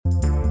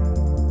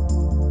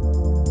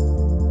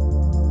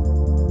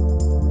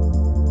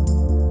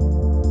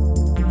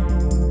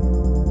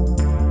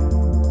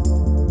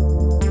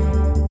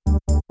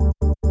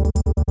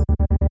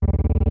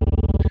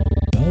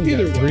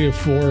or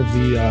 4 of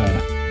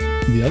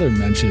the other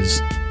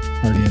mentions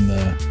already in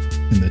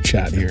the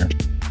chat here.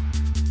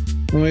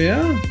 Oh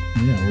yeah,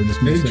 yeah. We're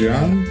just missing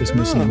John. Just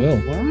missing Will.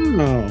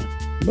 Wow,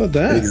 how about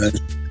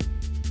that?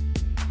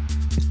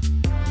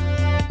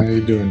 Hey, how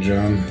you doing,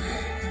 John?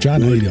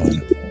 John, how you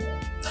doing?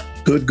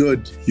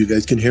 Good. You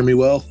guys can hear me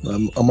well.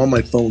 I'm on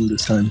my phone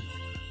this time.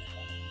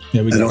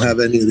 Yeah, I don't have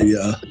any of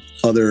the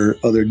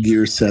other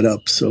gear set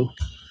up. So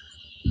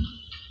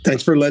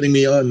thanks for letting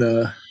me on.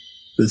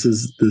 This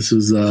is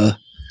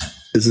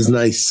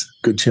nice.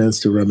 Good chance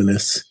to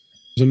reminisce. It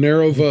was a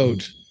narrow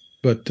vote,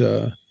 but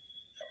I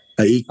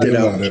eked it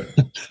out.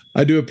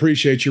 I do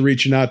appreciate you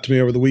reaching out to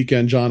me over the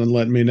weekend, John, and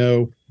letting me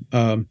know.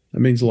 That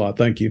means a lot.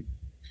 Thank you.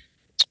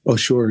 Oh,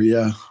 sure.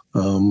 Yeah.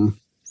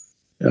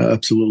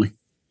 Absolutely.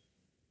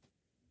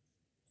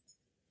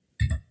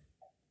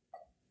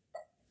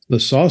 The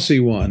saucy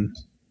one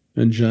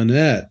and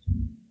Jeanette.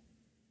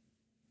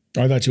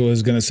 I thought you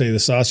was going to say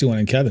the saucy one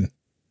and Kevin.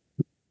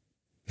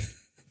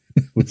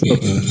 What's up?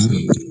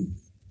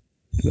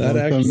 That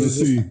actually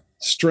is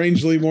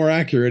strangely more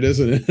accurate,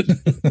 isn't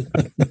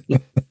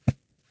it?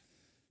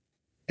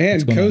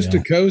 And coast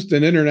to coast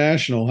and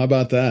international. How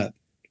about that?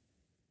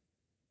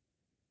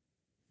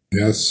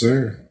 Yes,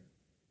 sir.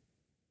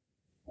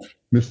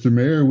 Mr.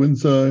 Mayor,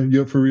 when's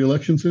you up for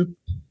re-election soon?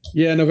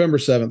 Yeah, November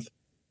 7th.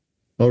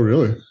 Oh,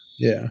 really?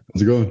 Yeah.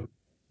 How's it going?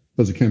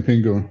 How's the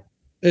campaign going?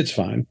 It's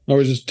fine. I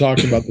was just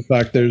talking about the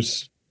fact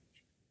it's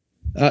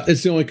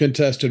the only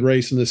contested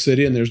race in the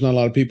city, and there's not a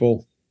lot of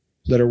people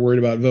that are worried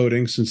about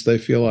voting since they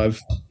feel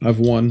I've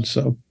won.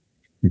 So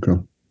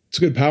okay. It's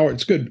good power.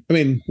 It's good. I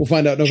mean, we'll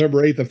find out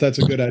November 8th if that's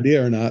a good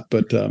idea or not,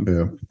 but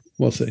yeah,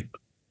 we'll see.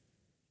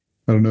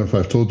 I don't know if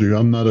I've told you,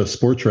 I'm not a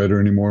sports writer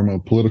anymore. I'm a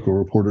political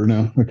reporter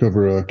now. I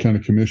cover county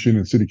commission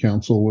and city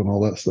council and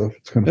all that stuff.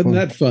 It's kind of fun.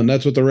 Isn't that fun?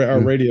 That's what our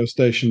radio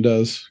station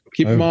does.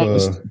 Keep them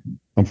honest.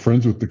 I'm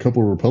friends with a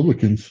couple of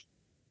Republicans.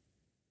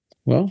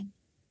 Well,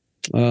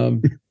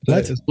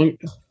 as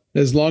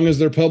long as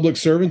they're public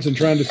servants and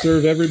trying to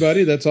serve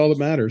everybody, that's all that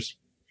matters.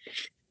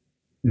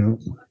 Yeah.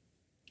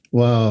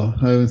 Wow,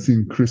 I haven't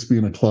seen Crispy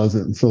in a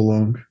closet in so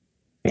long.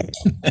 Let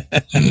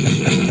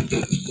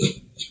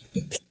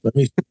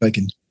me see if I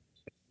can.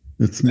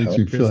 It makes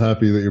me feel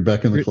happy that you're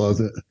back in the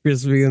closet.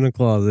 Crispy in the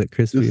closet.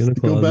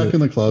 Go back in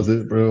the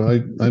closet, bro.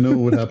 I know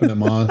what happened at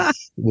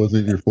Moss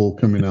wasn't your full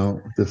coming out.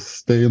 Just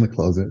stay in the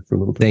closet for a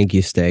little bit. Thank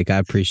you, Steak. I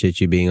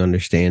appreciate you being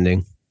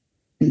understanding.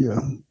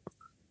 Yeah.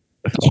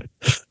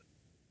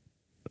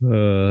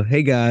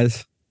 Hey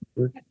guys.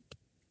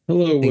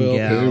 Hello, Will.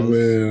 Hey,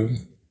 Will.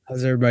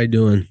 How's everybody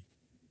doing?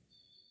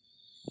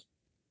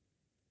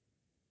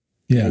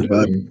 Yeah.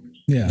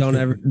 Yeah.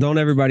 Don't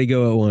everybody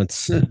go at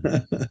once.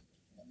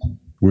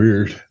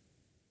 Weird.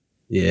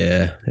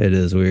 Yeah, it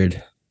is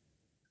weird.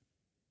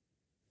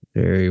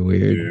 Very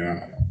weird.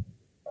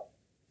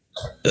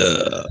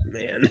 Yeah.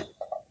 Man.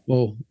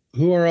 Well,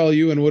 who are all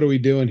you and what are we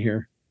doing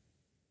here?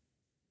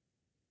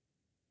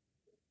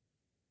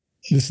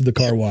 This is the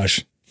car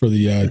wash for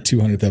the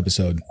 200th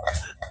episode.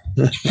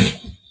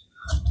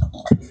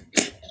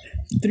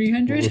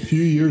 300? Well, a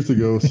few years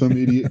ago, some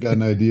idiot got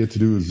an idea to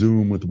do a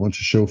Zoom with a bunch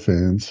of show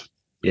fans.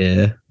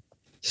 Yeah,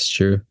 it's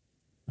true.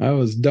 I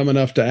was dumb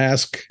enough to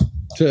ask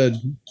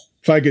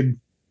if I could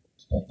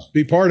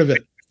be part of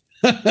it.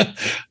 that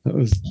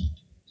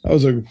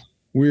was a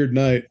weird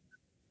night.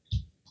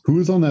 Who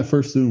was on that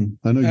first Zoom?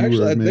 I know you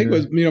were. I think it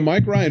was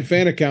Mike Ryan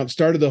fan account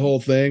started the whole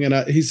thing, and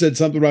he said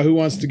something about who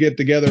wants to get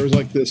together. It was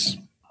like this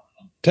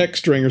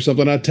text string or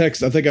something. I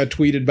think I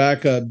tweeted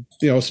back a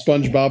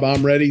SpongeBob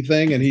I'm ready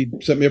thing, and he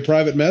sent me a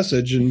private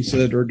message and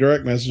said, or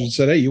direct message and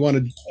said, hey, you want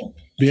to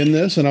be in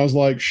this? And I was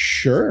like,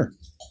 sure.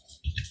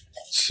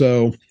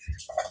 So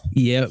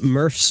yeah,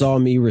 Murph saw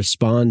me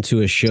respond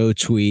to a show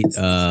tweet,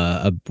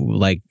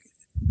 like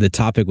the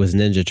topic was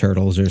Ninja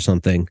Turtles or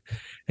something,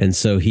 and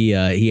so he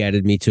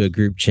added me to a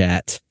group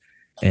chat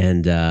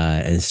and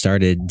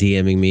started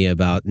DMing me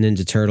about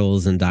Ninja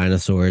Turtles and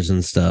dinosaurs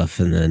and stuff,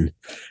 and then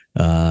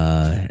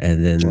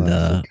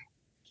the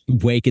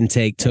Wake and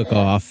Take took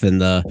off, and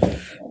the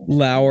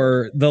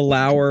Lauer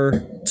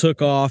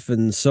took off,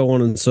 and so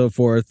on and so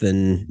forth,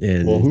 and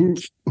well, who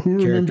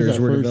remembers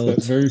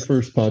that very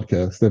first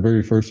podcast, that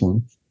very first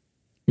one?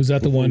 Was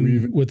that the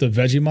one with the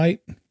Vegemite?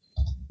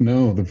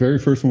 No, the very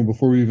first one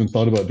before we even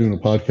thought about doing a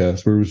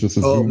podcast, where it was just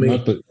a Zoom.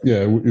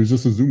 It was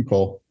just a Zoom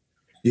call.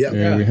 Yeah,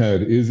 and we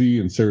had Izzy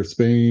and Sarah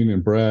Spain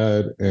and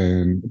Brad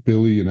and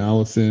Billy and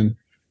Allison.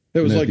 It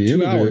was like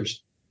 2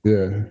 hours.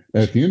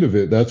 At the end of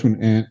it, that's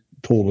when Ant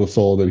told us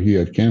all that he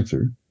had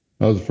cancer.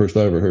 That was the first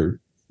I ever heard.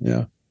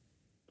 Yeah,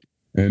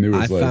 and it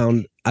was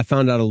I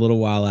found out a little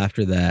while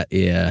after that.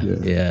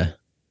 Yeah.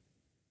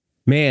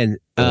 Man,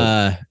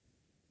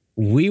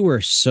 we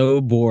were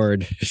so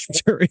bored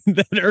during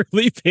that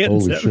early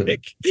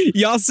pandemic.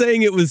 Y'all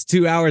saying it was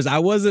 2 hours. I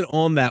wasn't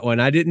on that one.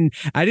 I didn't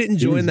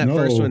join that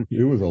first one.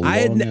 It was a long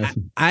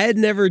I had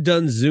never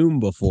done Zoom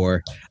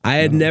before. I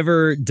had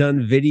never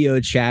done video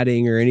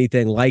chatting or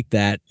anything like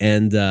that.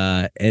 And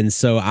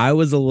so I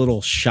was a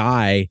little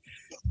shy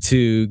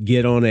to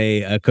get on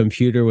a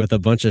computer with a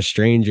bunch of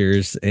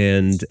strangers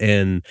and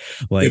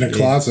like In a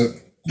closet.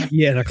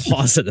 Yeah, in a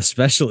closet,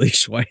 especially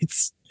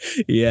Schweitz.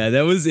 Yeah,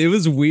 it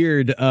was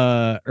weird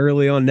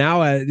early on.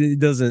 Now it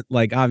doesn't,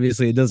 like,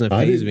 obviously it doesn't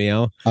faze me.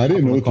 I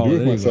didn't know what to do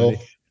with myself.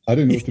 I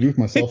didn't know what to do with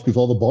myself because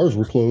all the bars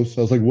were closed.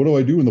 I was like, what do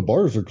I do when the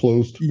bars are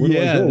closed? Where do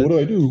I go? What do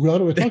I do? How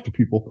do I talk to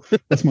people?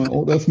 That's my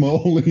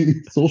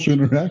only social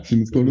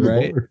interaction is going to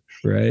the bar.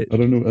 Right. I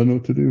don't know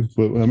what to do.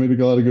 But I made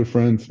a lot of good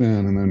friends,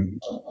 man. And then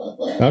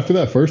after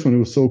that first one, it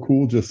was so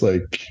cool, just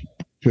like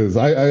because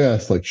I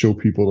asked like show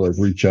people to like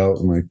reach out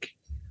and like,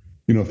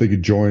 you know, if they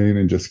could join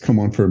and just come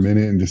on for a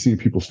minute, and just seeing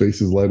people's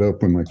faces light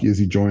up when like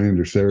Izzy joined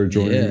or Sarah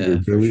joined or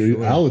Billy.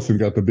 Sure. Allison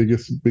got the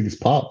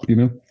biggest pop, you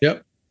know?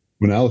 Yep.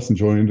 When Allison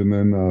joined, and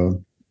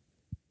then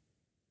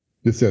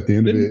just at the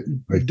end of it,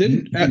 like,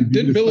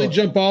 didn't Billy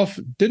jump off?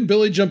 Didn't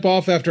Billy jump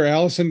off after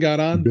Allison got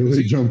on?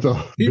 Billy jumped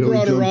off. He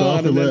brought her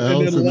on and let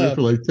Allison there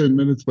for like 10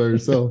 minutes by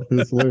herself.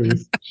 It's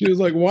hilarious. She was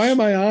like, "Why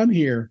am I on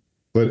here?"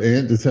 But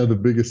Ant just had the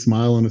biggest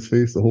smile on his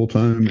face the whole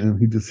time, and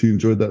he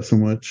enjoyed that so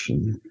much.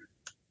 And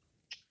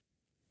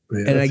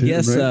I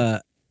guess right?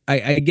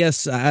 I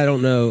guess I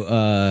don't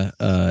know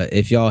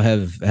if y'all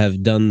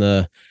have done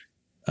the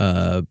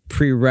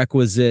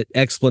prerequisite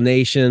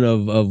explanation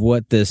of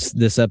what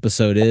this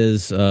episode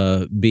is.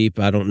 Beep,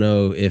 I don't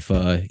know if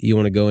you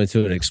want to go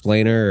into an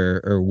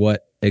explainer or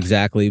what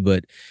exactly,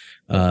 but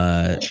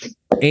Ant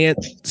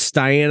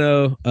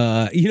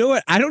Staiano, you know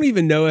what, I don't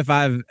even know if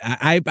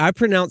I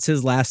pronounce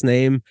his last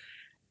name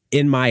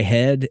in my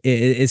head.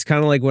 It's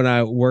kind of like when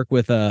I work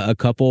with a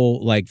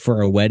couple, like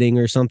for a wedding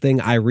or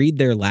something, I read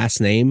their last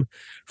name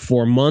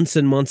for months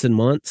and months and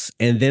months.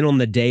 And then on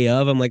the day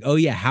of, I'm like, oh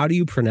yeah, how do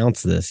you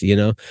pronounce this? You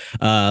know,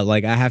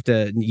 like I have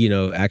to, you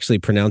know, actually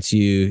pronounce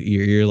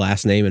your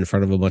last name in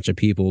front of a bunch of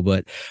people.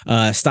 But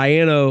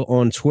Staiano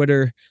on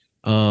Twitter,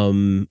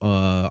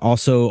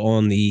 also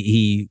on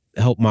he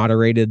helped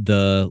moderated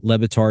the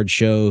Lebitard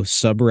Show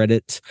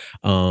subreddit,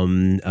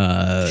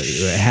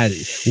 had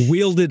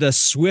wielded a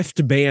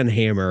swift ban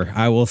hammer,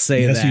 I will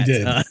say. Yes, that you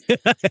did.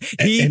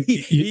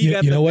 he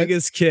got the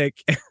biggest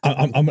kick.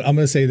 I'm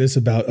gonna say this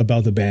about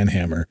the ban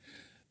hammer.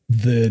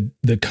 The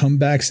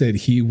comebacks that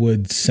he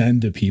would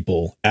send to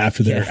people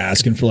after they're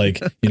asking for,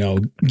 like,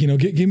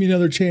 give me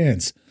another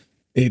chance.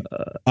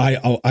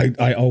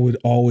 I would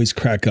always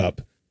crack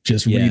up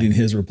just reading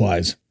his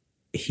replies.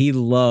 He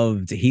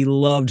loved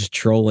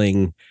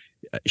trolling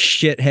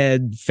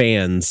shithead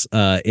fans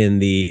in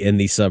the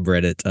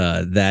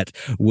subreddit that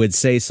would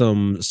say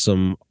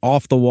some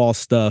off the wall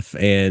stuff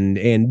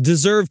and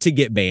deserve to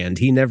get banned.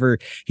 He never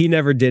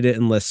did it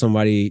unless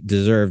somebody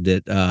deserved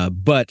it.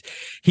 But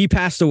he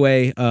passed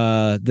away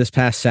this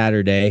past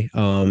Saturday.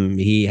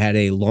 He had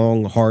a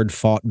long, hard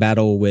fought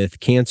battle with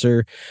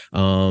cancer.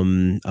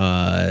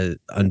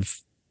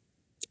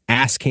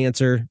 Ass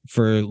cancer,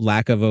 for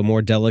lack of a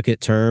more delicate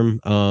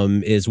term,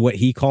 is what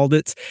he called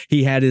it.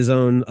 He had his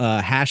own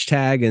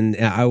hashtag, and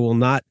I will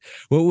not.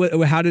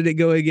 How did it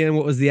go again?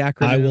 What was the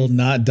acronym? I will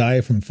not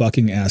die from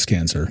fucking ass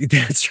cancer.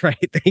 That's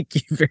right. Thank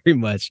you very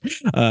much.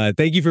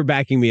 Thank you for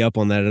backing me up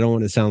on that. I don't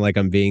want to sound like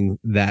I'm being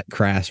that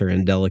crass or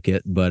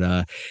indelicate,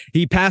 but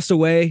he passed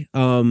away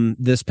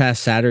this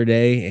past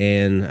Saturday,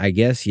 and I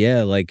guess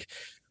like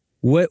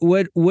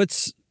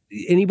what's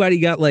anybody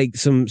got like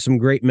some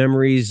great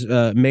memories?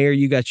 Mayor,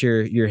 you got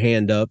your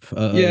hand up.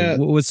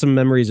 What's some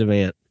memories of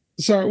Ant?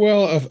 Sorry,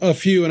 well, a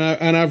few, and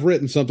I've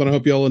written something. I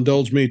hope y'all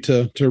indulge me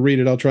to read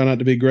it. I'll try not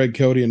to be Greg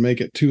Cody and make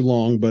it too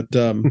long, but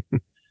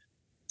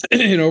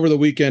over the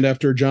weekend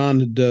after John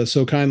had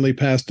so kindly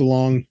passed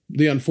along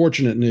the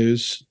unfortunate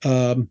news,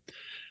 I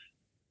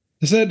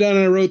sat down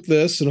and I wrote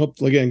this, and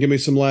hopefully, again, give me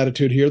some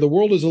latitude here. The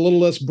world is a little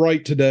less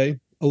bright today,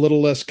 a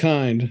little less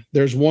kind.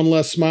 There's one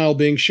less smile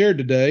being shared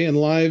today, and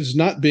lives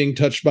not being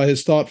touched by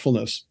his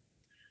thoughtfulness.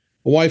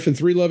 A wife and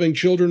 3 loving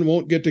children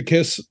won't get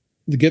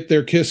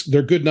their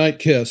goodnight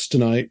kiss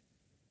tonight.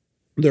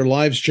 Their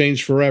lives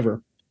changed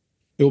forever.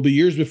 It will be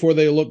years before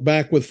they look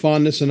back with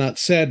fondness and not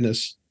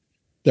sadness.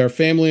 Their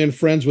family and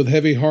friends with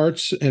heavy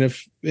hearts and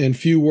in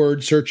few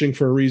words searching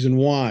for a reason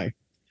why.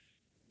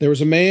 There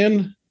was a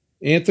man,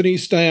 Anthony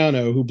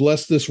Staiano, who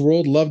blessed this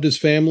world, loved his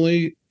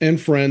family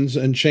and friends,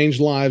 and changed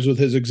lives with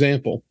his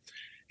example.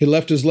 He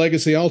left his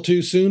legacy all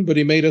too soon, but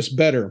he made us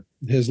better.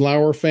 His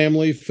Lauer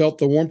family felt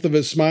the warmth of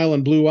his smile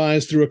and blue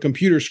eyes through a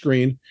computer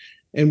screen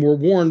and were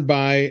warmed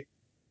by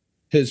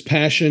his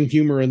passion,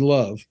 humor, and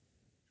love.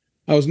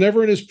 I was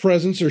never in his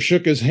presence or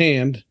shook his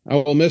hand. I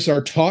will miss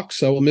our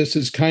talks. I will miss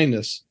his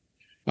kindness.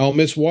 I will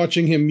miss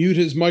watching him mute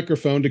his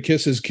microphone to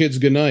kiss his kids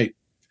goodnight.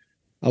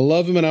 I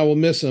love him and I will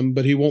miss him,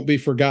 but he won't be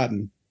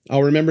forgotten.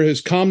 I'll remember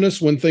his calmness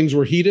when things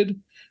were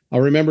heated.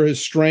 I'll remember his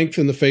strength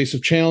in the face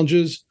of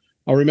challenges.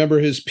 I'll remember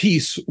his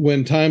peace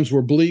when times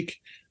were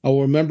bleak. I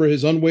will remember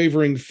his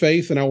unwavering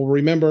faith, and I will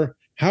remember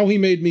how he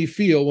made me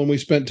feel when we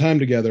spent time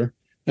together,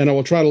 and I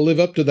will try to live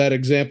up to that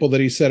example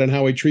that he set and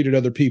how he treated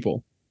other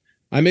people.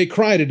 I may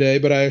cry today,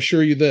 but I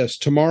assure you this,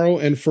 tomorrow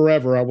and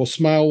forever I will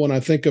smile when I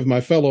think of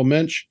my fellow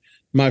mensch,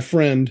 my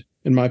friend,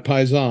 and my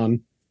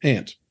paisan,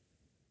 Ant.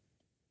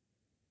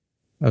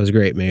 That was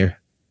great, Mayor.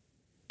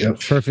 Yep.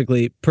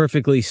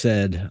 Perfectly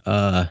said.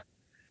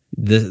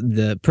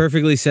 The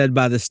perfectly said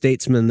by the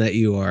statesman that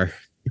you are.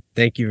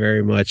 Thank you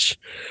very much.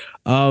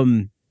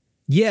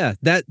 Yeah,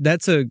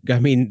 that's I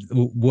mean,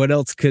 what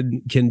else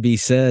can be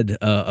said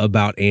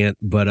about Ant?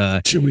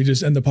 But Should we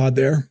just end the pod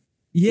there?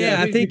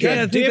 I think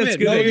that's good.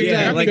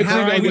 Yeah, like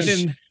how we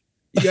can.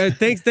 Yeah,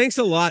 thanks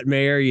a lot,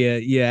 Mayor.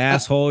 You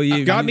asshole.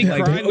 You got me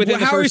crying within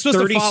the first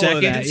 30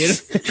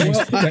 seconds.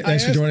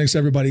 Thanks for joining us,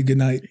 everybody. Good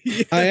night.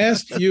 I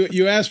asked you.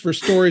 You asked for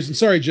stories, and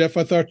sorry, Jeff,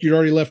 I thought you'd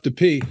already left to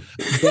pee.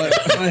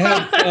 But I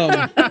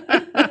had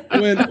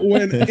when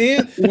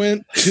Ant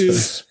went to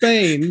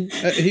Spain,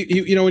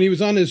 he when he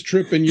was on his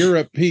trip in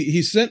Europe,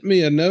 he sent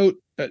me a note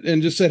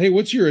and just said, "Hey,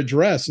 what's your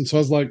address?" And so I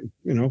was like,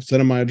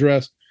 sent him my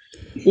address.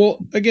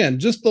 Well, again,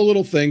 just the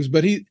little things,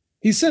 but he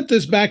sent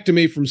this back to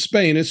me from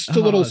Spain. It's just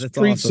a little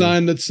street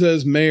sign that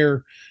says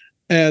Mayor,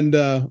 and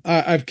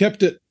I've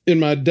kept it in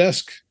my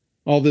desk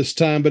all this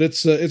time. But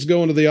it's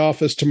going to the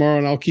office tomorrow,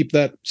 and I'll keep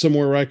that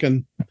somewhere where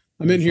I'm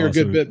in here a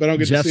good bit, but I don't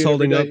get Jeff's to see it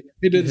holding every day.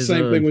 He did the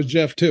same thing with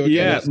Jeff too.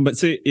 Yeah, but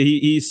see,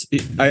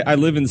 I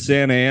live in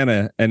Santa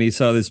Ana, and he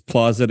saw this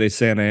Plaza de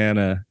Santa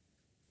Ana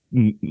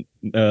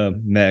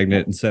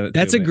magnet and sent it.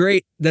 That's a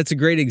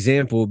great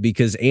example,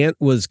 because Ant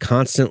was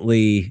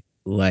constantly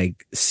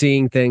like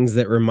seeing things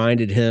that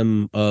reminded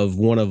him of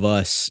one of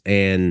us,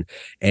 and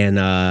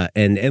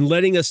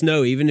letting us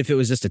know, even if it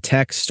was just a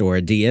text or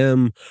a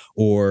DM,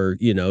 or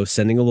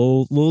sending a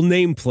little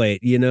nameplate,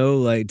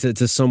 like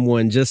to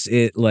someone. Just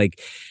it,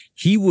 like,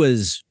 he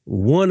was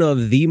one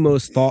of the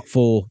most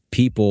thoughtful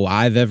people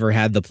I've ever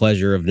had the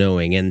pleasure of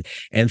knowing. And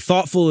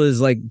thoughtful is,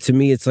 like, to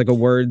me, it's like a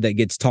word that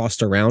gets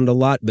tossed around a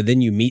lot, but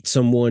then you meet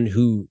someone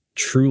who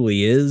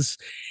truly is,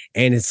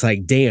 and it's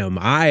like, damn,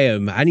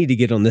 I need to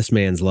get on this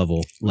man's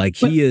level. Like,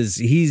 he's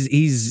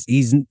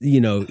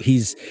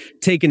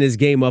taking his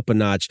game up a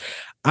notch.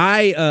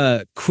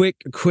 The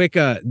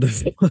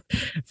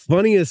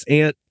funniest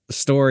Ant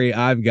story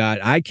I've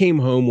got, I came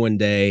home one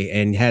day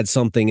and had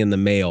something in the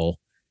mail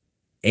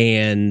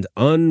and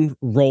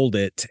unrolled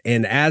it.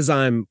 And as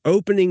I'm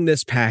opening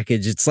this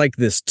package, it's like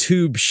this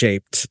tube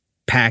shaped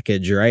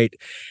package, right?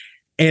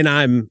 And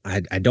I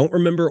don't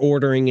remember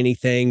ordering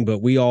anything, but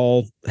we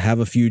all have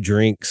a few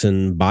drinks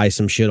and buy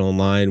some shit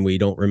online we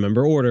don't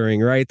remember ordering,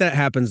 right? That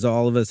happens to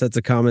all of us. That's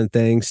a common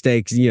thing.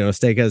 Steak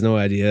has no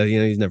idea.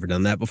 He's never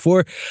done that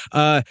before.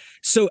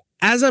 So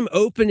as I'm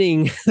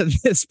opening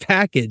this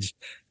package,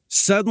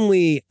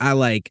 suddenly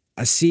I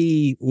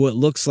see what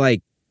looks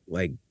like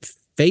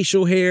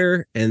facial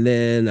hair, and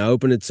then I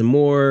open it some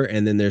more,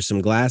 and then there's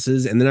some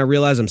glasses, and then I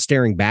realize I'm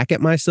staring back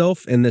at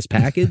myself in this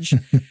package,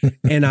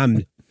 and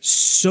I'm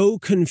so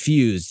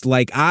confused.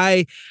 Like,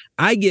 I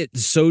get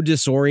so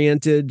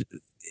disoriented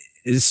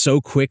so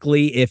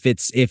quickly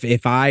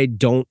if I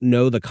don't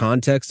know the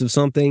context of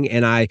something,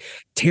 and I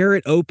tear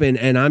it open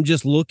and I'm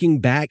just looking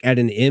back at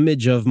an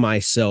image of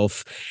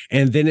myself,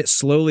 and then it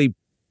slowly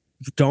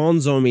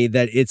dawns on me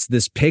that it's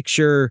this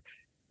picture.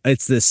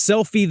 It's this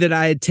selfie that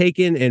I had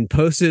taken and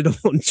posted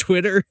on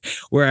Twitter,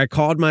 where I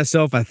called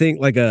myself, I think,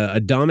 like a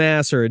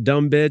dumbass or a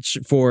dumb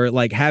bitch for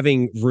like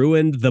having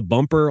ruined the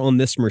bumper on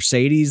this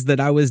Mercedes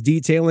that I was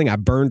detailing. I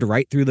burned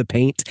right through the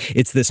paint.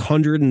 It's this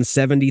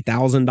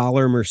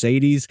 $170,000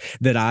 Mercedes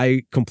that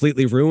I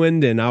completely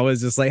ruined. And I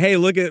was just like, hey,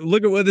 look at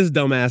what this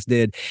dumbass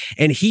did.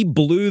 And he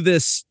blew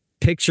this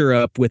picture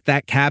up with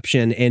that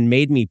caption and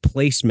made me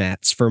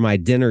placemats for my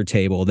dinner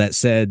table that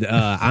said,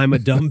 I'm a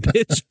dumb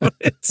bitch on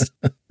it.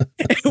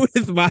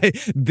 With my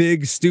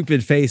big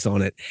stupid face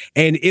on it.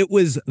 And it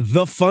was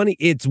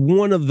it's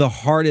one of the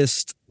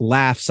hardest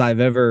laughs I've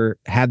ever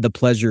had the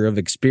pleasure of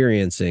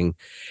experiencing.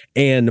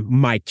 And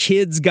my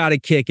kids got a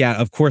kick out.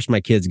 Of course,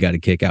 my kids got a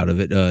kick out of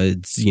it.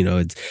 It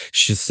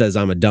just says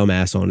I'm a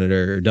dumbass on it,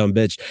 or dumb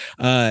bitch.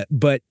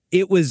 But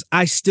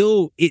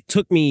it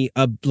took me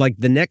like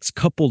the next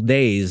couple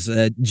days,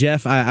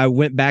 Jeff, I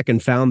went back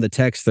and found the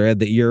text thread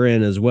that you're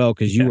in as well,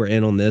 because you were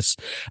in on this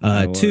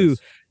too.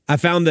 I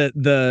found that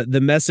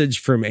the message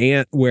from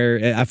Ant where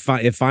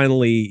it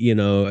finally,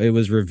 it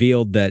was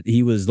revealed that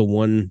he was the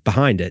one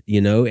behind it,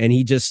 and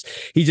he just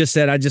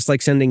said, I just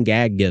like sending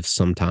gag gifts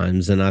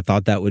sometimes. And I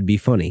thought that would be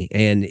funny.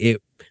 And it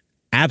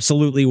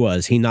absolutely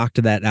was. He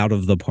knocked that out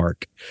of the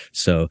park.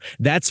 So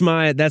that's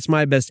my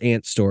best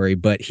Ant story.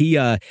 But he,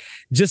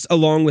 just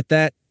along with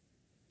that,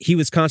 he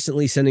was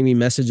constantly sending me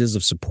messages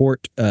of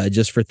support,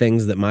 just for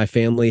things that my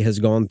family has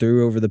gone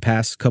through over the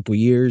past couple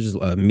years,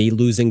 me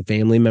losing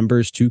family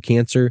members to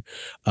cancer.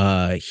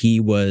 He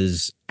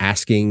was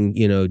asking,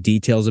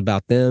 details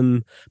about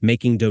them,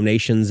 making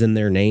donations in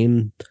their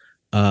name.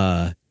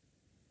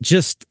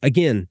 Just,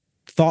 again,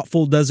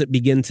 thoughtful doesn't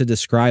begin to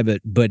describe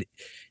it, but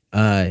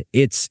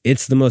it's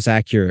the most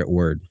accurate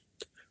word.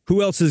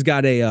 Who else has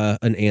got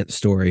an Ant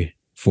story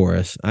for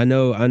us? I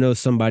know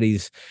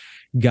somebody's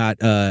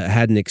got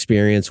had an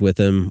experience with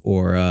him,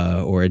 or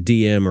a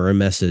DM or a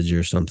message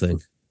or something.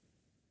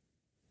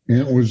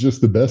 Ant was just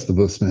the best of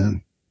us,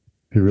 man.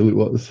 He really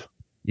was.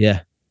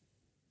 Yeah.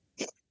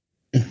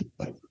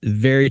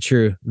 Very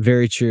true.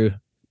 Very true.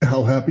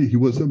 how happy he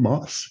was at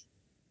Moss.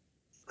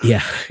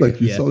 Yeah.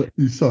 Like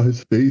you saw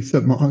his face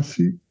at Moss.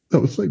 That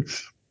was like,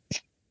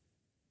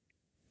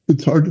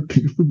 it's hard to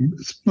think of him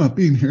as not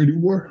being here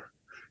anymore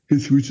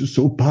because he was just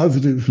so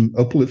positive and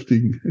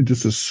uplifting and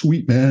just a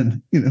sweet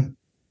man, you know.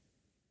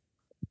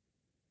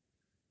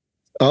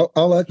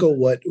 I'll echo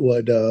what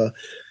a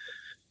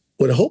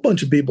whole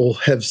bunch of people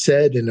have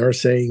said and are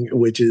saying,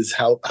 which is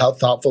how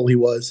thoughtful he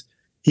was.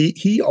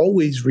 He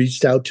always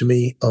reached out to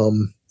me,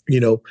 you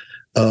know,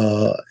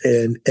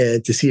 and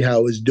to see how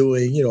I was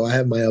doing. You know, I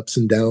have my ups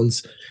and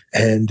downs,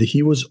 and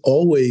he was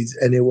always,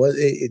 and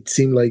it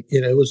seemed like,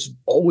 you know, it was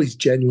always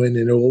genuine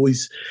and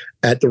always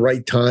at the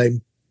right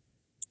time.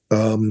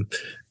 Then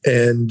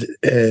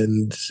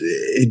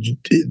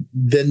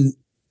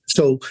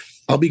so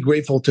I'll be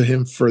grateful to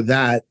him for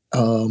that.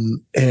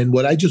 And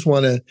what I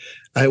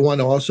want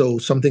to also,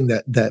 something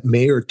that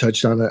Mayor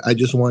touched on, I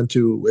just want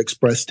to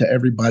express to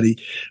everybody,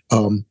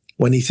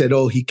 when he said,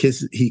 "Oh, he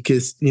kissed,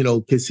 kiss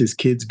his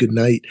kids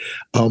goodnight."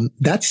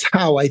 That's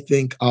how I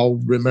think I'll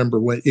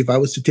remember if I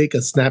was to take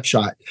a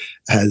snapshot,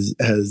 as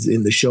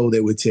in the show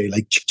they would say,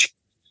 like,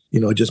 you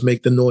know, just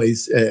make the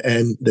noise,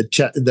 and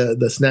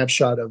the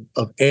snapshot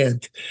of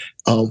Ant.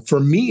 For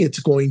me, it's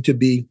going to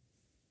be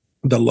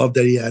the love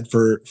that he had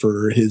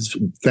for his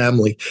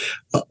family.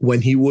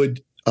 When he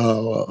would,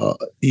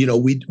 you know,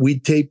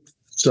 we'd tape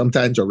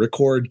sometimes or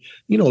record,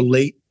 you know,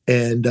 late,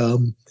 and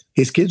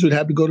his kids would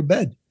have to go to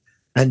bed.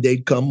 And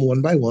they'd come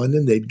one by one,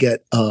 and they'd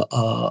get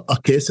a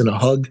kiss and a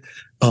hug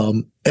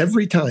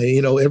every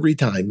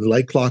time,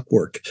 like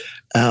clockwork.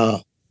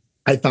 I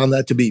found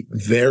that to be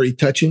very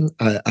touching.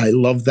 I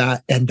love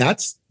that, and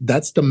that's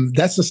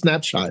the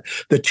snapshot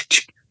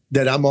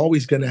that I'm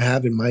always going to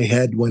have in my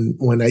head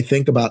when I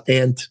think about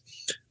Ant.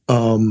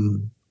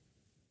 You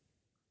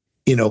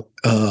know,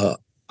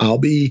 I'll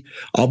be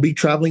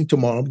traveling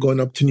tomorrow. I'm going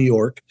up to New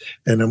York,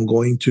 and I'm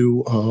going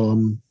to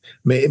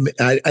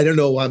I don't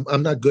know.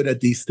 I'm not good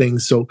at these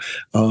things. So,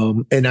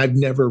 and I've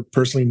never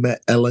personally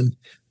met Ellen.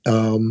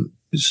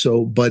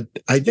 But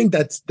I think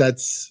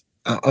that's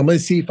I'm going to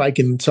see if I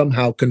can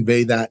somehow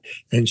convey that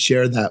and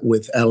share that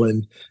with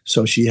Ellen,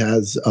 so she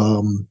has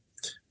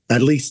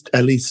at least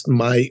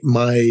my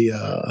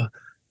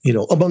you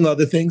know, among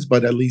other things,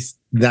 but at least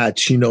that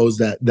she knows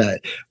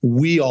that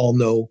we all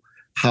know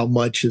how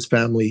much his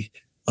family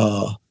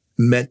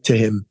meant to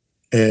him,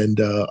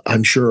 and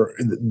I'm sure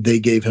they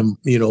gave him,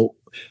 you know,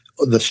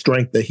 the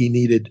strength that he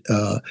needed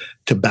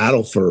to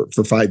battle for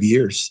 5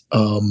 years.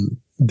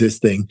 This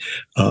thing,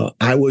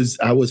 I was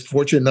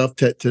fortunate enough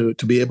to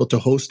be able to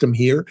host him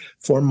here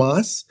for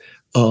Moss.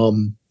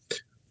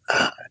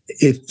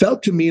 It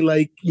felt to me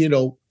like, you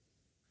know,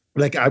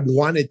 like I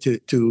wanted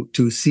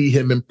to see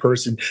him in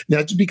person,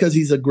 not just because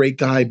he's a great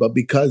guy, but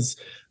because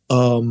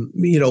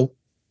you know,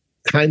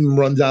 time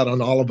runs out on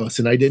all of us,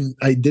 and I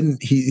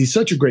didn't. He's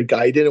such a great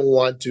guy. I didn't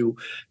want to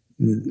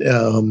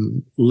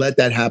let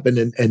that happen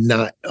and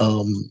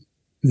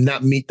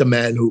not meet the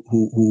man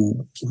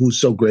who's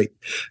so great.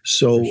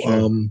 So,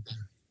 sure.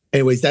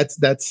 Anyways,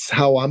 that's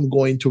how I'm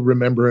going to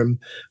remember him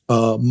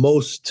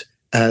most,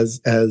 as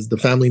the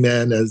family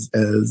man, as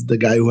the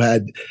guy who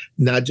had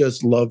not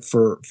just love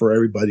for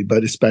everybody,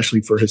 but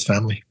especially for his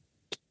family.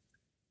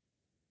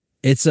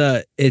 It's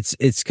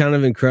kind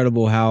of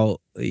incredible how,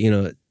 you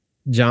know,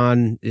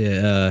 John,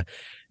 Mayor,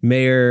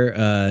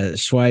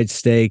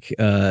 Schweidsteak,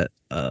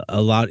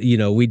 a lot, you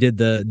know, we did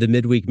the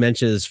midweek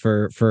mentions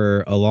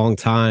for a long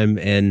time,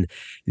 and,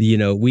 you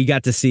know, we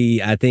got to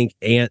see, I think,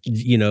 Ant,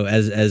 you know,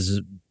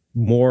 as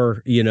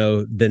more, you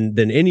know,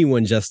 than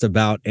anyone just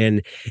about,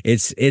 and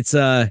it's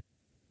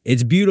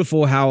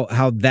beautiful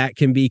how that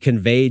can be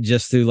conveyed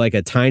just through like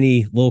a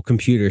tiny little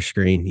computer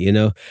screen, you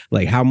know,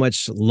 like how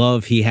much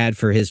love he had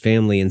for his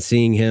family, and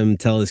seeing him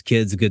tell his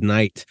kids good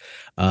night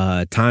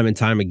time and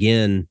time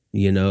again,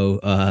 you know,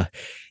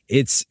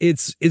 it's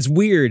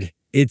weird.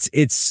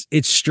 It's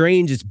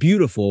strange. It's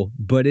beautiful,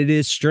 but it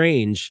is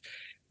strange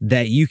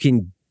that you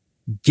can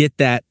get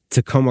that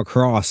to come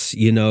across,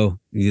 you know,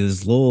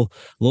 this little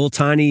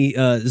tiny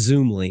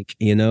Zoom link,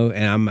 you know,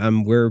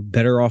 and we're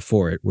better off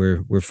for it.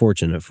 We're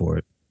fortunate for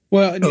it.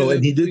 Well,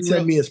 and he did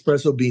send me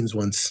espresso beans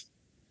once.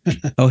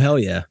 Oh, hell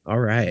yeah. All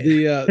right.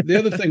 The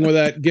other thing with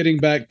that, getting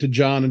back to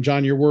John, and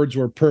John, your words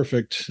were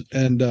perfect.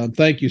 And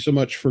thank you so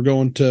much for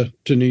going to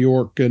New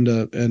York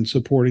and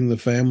supporting the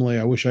family.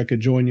 I wish I could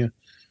join you.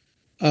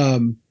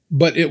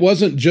 But it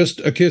wasn't just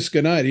a kiss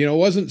goodnight. You know, it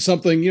wasn't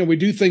something, you know, we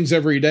do things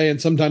every day,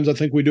 and sometimes I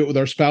think we do it with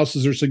our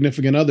spouses or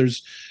significant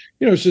others.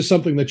 You know, it's just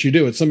something that you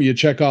do. It's something you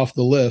check off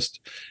the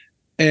list.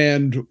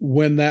 And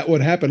when that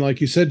would happen, like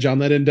you said, John,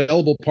 that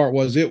indelible part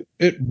was it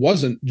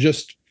wasn't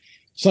just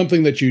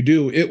something that you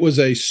do. It was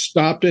a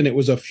stopped in, it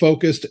was a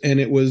focused, and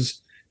it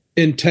was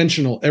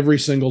intentional every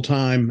single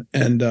time.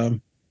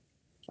 And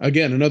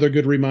again, another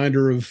good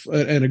reminder of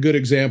and a good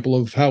example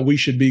of how we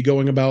should be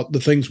going about the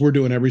things we're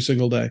doing every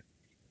single day.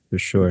 For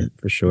sure.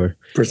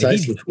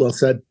 Precisely. Well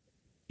said.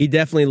 He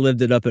definitely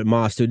lived it up at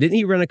Moss too. Didn't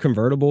he rent a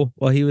convertible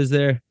while he was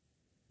there?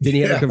 Didn't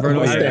he have a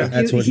convertible?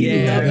 That's what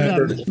he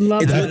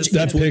loved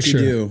that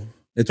picture.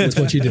 It's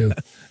what you do.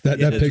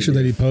 That picture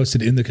that he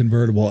posted in the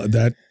convertible,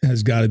 that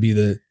has got to be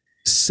the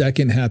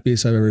second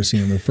happiest I've ever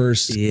seen him. The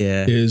first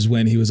is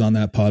when he was on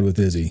that pod with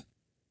Izzy.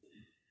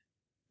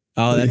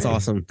 Oh, that's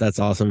awesome. That's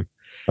awesome.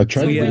 I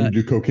tried to get him to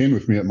do cocaine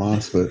with me at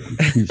Moss, but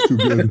he's too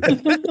good.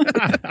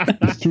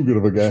 He's too good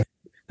of a guy.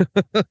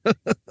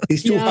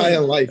 He's too high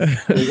in life.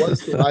 He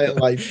was too high in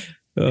life.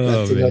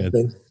 Oh,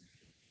 man.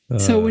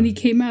 So when he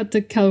came out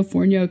to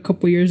California a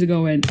couple years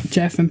ago and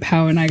Jeff and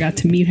Pow and I got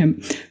to meet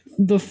him,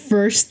 the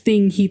first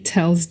thing he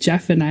tells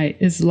Jeff and I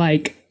is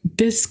like,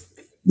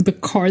 the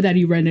car that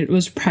he rented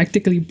was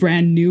practically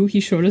brand new. He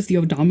showed us the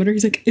odometer.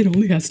 He's like, it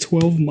only has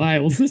 12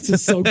 miles. This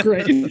is so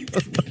great.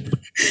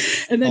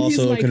 And then also he's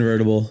like, a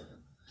convertible.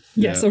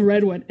 Yes, a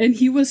red one. And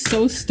he was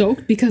so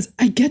stoked because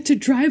I get to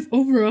drive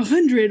over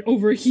 100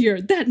 over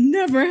here. That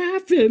never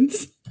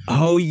happens.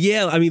 Oh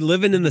yeah, I mean,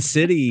 living in the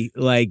city,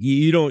 like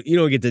you don't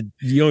get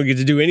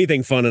to do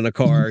anything fun in a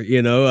car,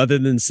 other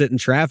than sit in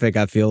traffic.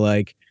 I feel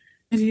like.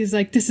 And he's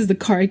like, this is the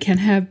car I can't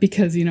have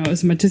because,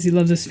 as much as he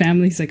loves his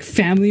family, he's like,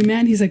 family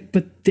man. He's like,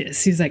 but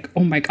this, he's like,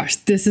 oh my gosh,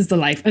 this is the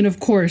life. And of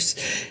course,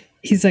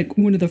 he's like,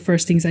 one of the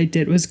first things I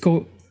did was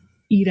go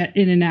eat at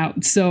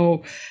In-N-Out.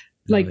 So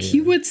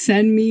he would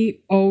send me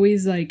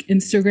always like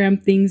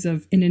Instagram things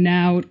of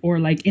In-N-Out or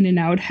like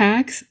In-N-Out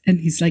hacks. And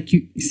he's like,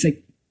 do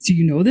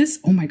you know this?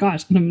 Oh my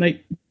gosh. And I'm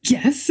like,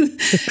 yes.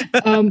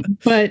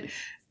 But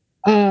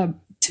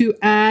to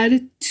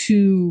add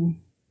to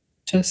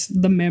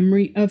just the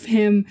memory of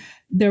him,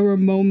 there were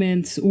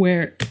moments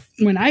where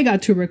when I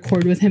got to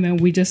record with him and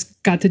we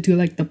just got to do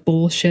like the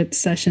bullshit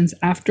sessions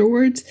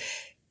afterwards,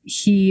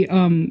 he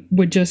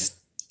would just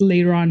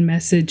later on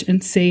message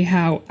and say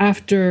how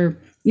after,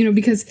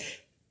 because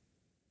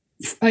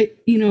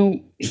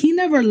he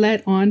never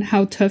let on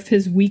how tough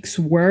his weeks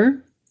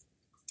were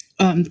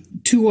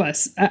to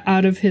us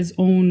out of his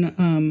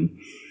own,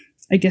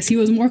 I guess he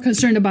was more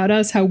concerned about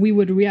us, how we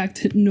would react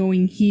to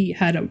knowing he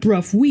had a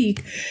rough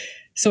week.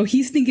 So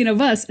he's thinking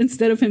of us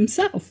instead of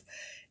himself.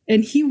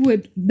 And he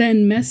would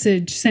then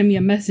send me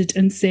a message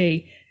and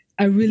say,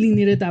 I really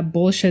needed that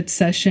bullshit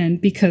session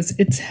because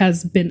it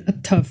has been a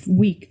tough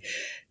week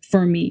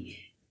for me.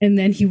 And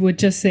then he would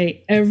just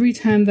say, every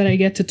time that I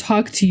get to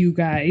talk to you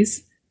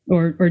guys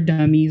or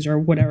dummies or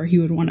whatever he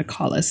would want to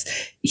call us,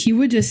 he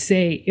would just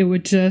say, it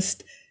would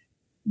just,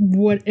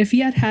 what if he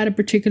had a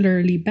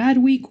particularly bad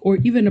week or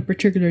even a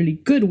particularly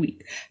good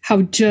week,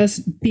 how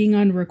just being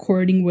on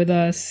recording with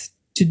us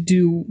to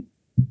do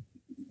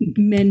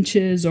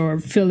mentions or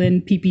fill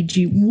in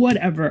PPG,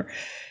 whatever,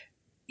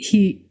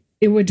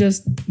 it would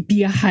just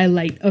be a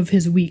highlight of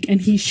his week.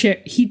 And he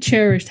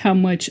cherished how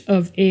much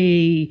of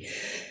a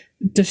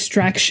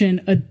distraction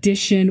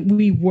addition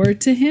we were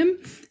to him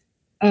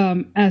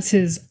as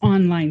his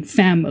online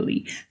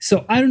family.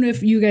 So I don't know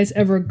if you guys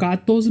ever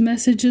got those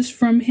messages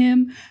from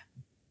him,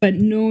 but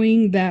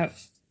knowing that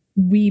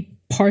we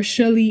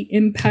partially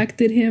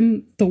impacted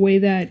him the way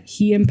that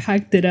he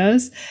impacted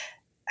us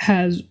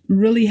has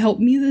really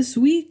helped me this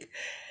week.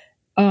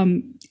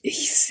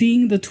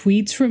 Seeing the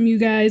tweets from you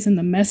guys and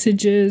the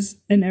messages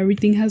and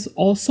everything has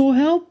also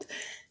helped.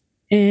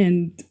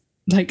 And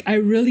I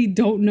really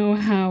don't know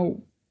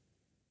how,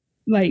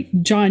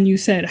 John, you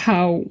said,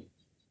 how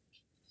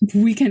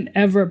we can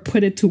ever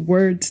put it to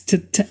words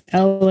to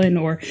Ellen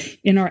or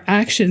in our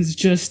actions,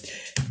 just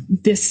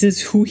this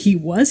is who he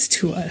was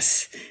to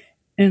us.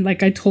 And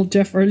like I told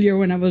Jeff earlier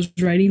when I was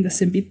writing the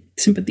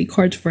sympathy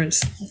cards for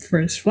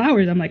his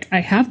flowers, I'm like, I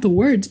have the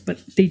words,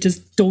 but they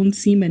just don't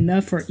seem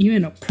enough or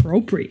even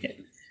appropriate.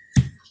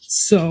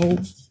 So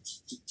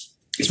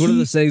it's one of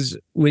those things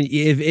when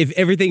if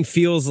everything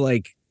feels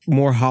like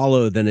more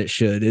hollow than it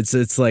should,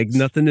 it's like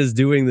nothing is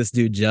doing this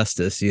dude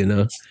justice,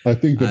 I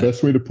think the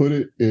best way to put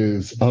it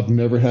is I've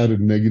never had a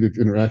negative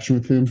interaction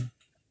with him,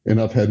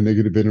 and I've had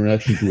negative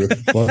interactions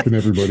with fucking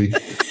everybody.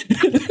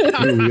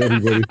 Really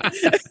everybody.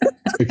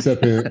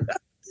 Except Ant.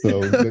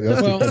 So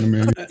that's the kind of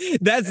man.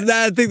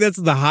 I think that's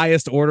the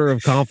highest order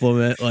of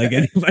compliment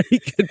anybody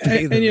could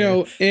pay. And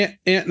Ant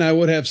and I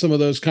would have some of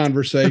those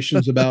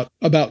conversations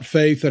about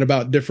faith and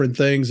about different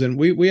things, and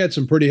we had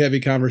some pretty heavy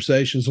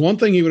conversations. One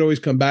thing he would always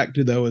come back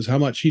to though is how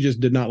much he just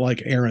did not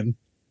like Aaron.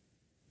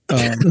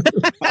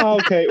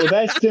 Okay, well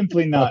that's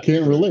simply not. I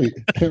can't relate.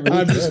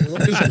 I'm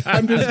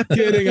just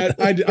kidding.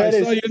 I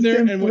saw you in there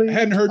and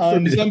hadn't heard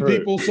from some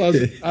people, so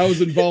I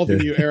was involved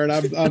in you, Aaron.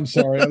 I'm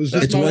sorry. I was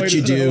just. It's what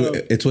you do.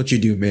 It's what you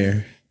do,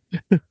 Mayor.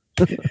 Oh,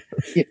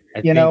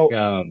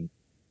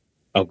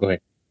 go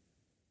ahead.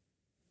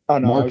 Oh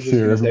no, Mark's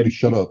here. Everybody,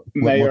 shut up.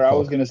 Mayor, I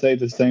was going to say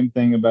the same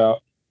thing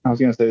about.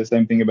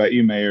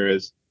 You, Mayor,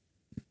 as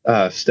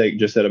Steak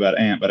just said about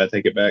Ant, but I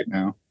take it back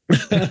now.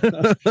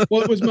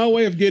 Well, it was my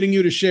way of getting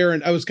you to share,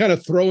 and I was kind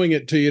of throwing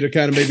it to you to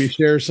kind of maybe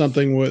share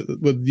something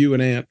with you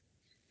and Ant.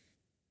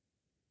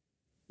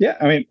 Yeah,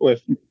 I mean,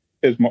 was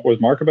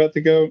Mark about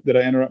to go? Did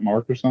I interrupt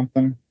Mark or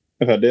something?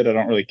 If I did, I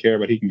don't really care,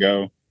 but he can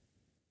go.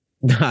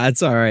 Nah,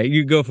 it's all right.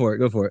 You go for it.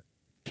 Go for it.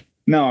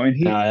 No, I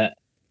mean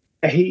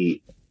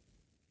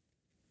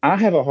I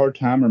have a hard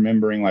time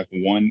remembering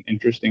one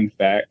interesting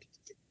fact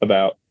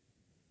about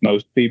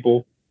most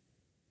people.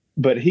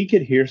 But he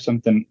could hear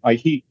something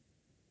I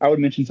would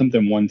mention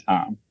something one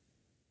time,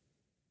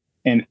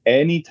 and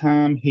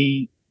anytime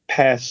he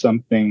passed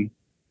something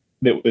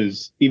that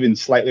was even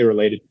slightly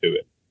related to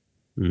it,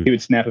 he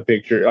would snap a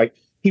picture. Like,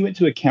 he went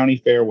to a county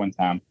fair one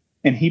time,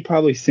 and he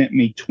probably sent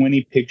me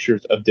 20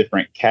 pictures of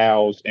different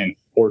cows and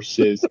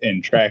horses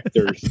and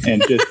tractors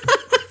and just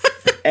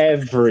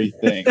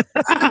everything.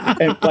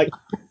 And the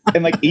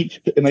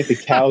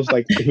cows,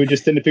 like, he would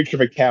just send a picture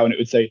of a cow and it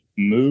would say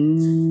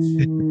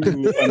moo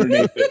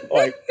underneath it.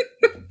 Like,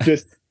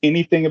 just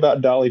anything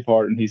about Dolly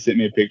Parton, he sent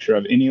me a picture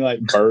of. Any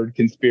like bird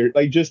conspiracy,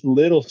 like just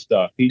little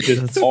stuff. He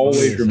just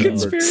always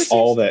remembered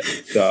all that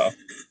stuff.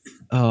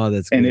 Oh,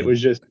 that's and good. it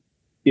was just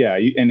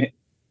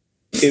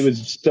it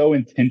was so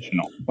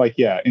intentional. Like,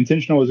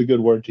 intentional was a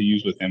good word to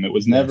use with him. It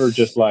was never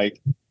just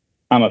like,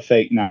 I'm a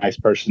fake nice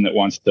person that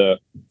wants to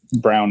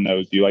brown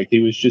nose you. Like, he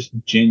was just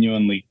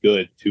genuinely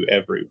good to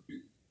everyone.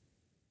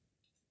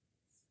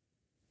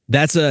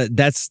 That's a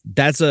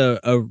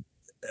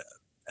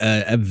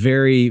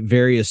very,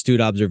 very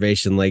astute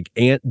observation. Like,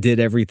 Ant did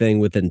everything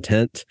with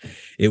intent.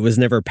 It was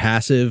never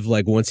passive.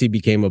 Like, once he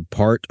became a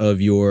part of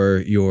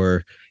your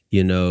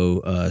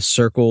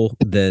circle,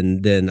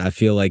 then I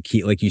feel like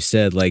he, like you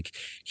said, like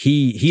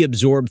he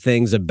absorbed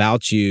things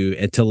about you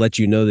and to let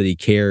you know that he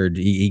cared.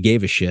 He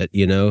gave a shit,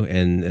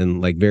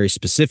 and like very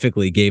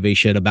specifically gave a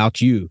shit about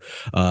you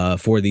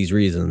for these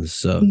reasons.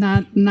 So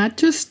not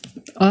just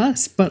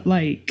us, but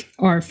like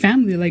our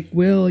family. Like,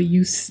 Will,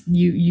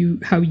 you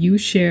how you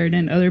shared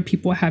and other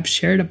people have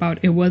shared about.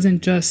 It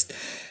wasn't just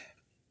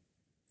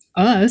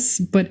us,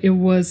 but it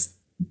was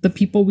the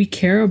people we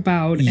care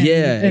about.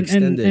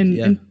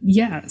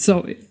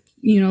 So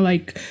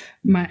like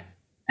my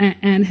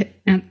and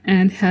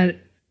had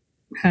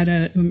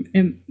a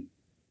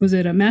was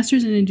it a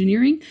master's in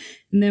engineering,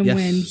 and then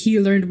when he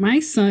learned my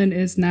son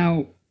is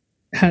now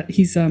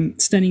he's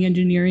studying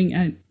engineering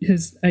at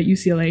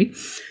UCLA,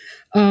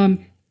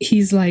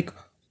 he's like,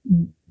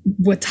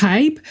 what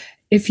type?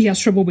 If he has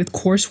trouble with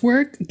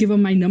coursework, give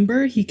him my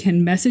number. He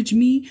can message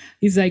me.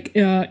 He's like,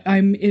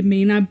 it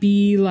may not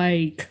be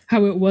like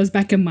how it was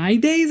back in my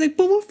day. He's like,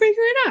 but we'll figure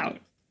it out.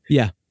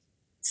 Yeah.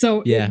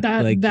 So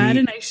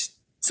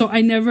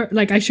I never,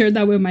 like, I shared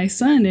that with my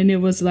son, and it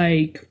was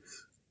like,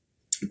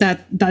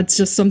 that's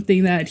just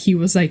something that he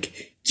was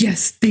like,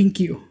 yes,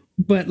 thank you.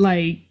 But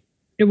like,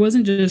 it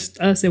wasn't just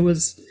us. It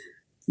was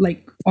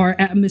like our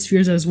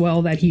atmospheres as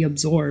well that he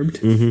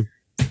absorbed. Mm-hmm.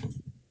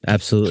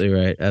 Absolutely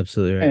right.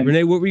 And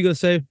Renee, what were you gonna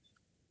say?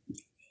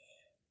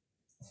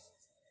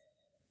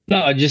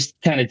 No, just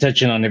kind of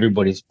touching on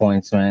everybody's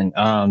points, man.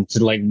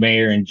 To like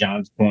Mayor and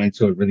John's points,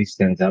 what really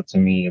stands out to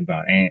me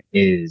about Ant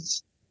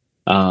is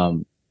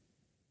not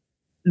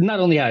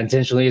only how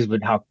intentional he is,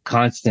 but how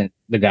constant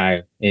the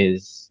guy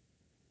is.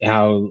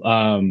 How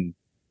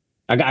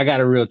I got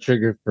a real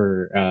trigger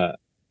for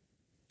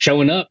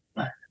showing up.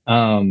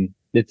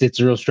 It's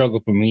a real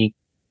struggle for me.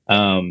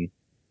 So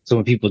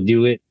when people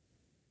do it,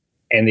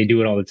 and they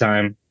do it all the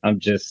time, I'm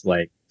just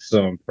like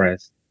so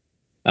impressed.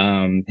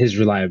 His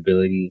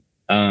reliability.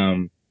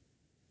 And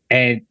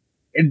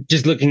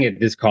just looking at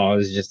this call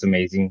is just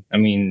amazing. I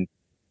mean,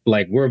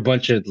 like, we're a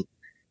bunch of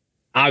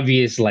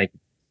obvious like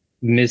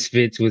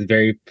misfits with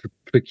very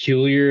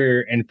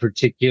peculiar and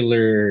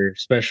particular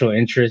special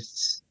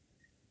interests.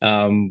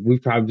 We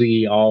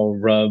probably all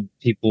rub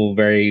people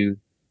very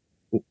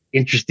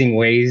interesting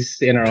ways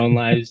in our own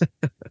lives.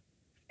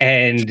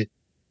 And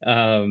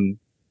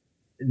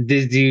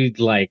this dude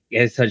like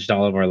has touched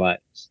all of our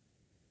lives.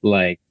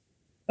 Like,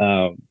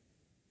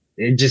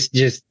 it just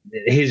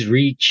his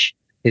reach,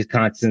 his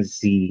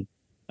constancy.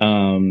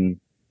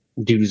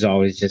 Dude is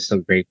always just so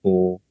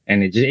grateful,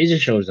 and it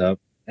just shows up.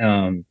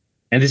 And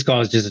this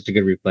call is just such a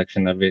good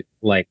reflection of it,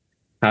 like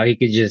how he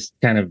could just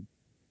kind of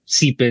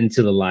seep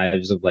into the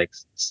lives of like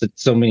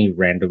so many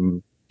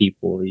random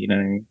people. You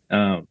know what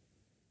I mean?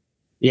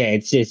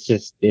 It's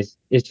just he's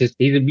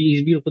a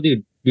beautiful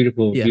dude.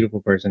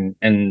 Beautiful person,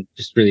 and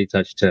just really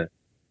touched to,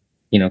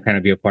 kind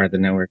of be a part of the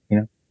network,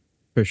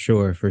 For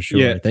sure.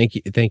 Yeah. Thank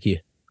you.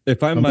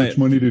 If How much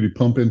money did he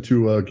pump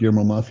into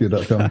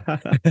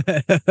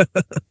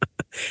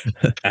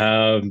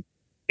GuillermoMafia.com?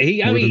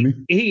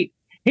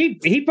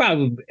 He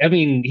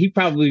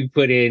probably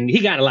put in.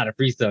 He got a lot of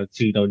free stuff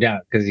too, no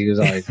doubt, because he was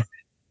always.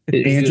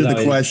 Answer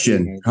the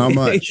question. How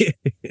much?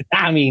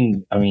 I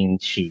mean,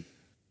 she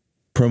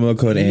promo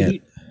code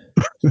Ant.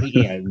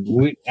 Yeah,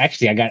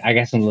 I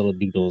got some little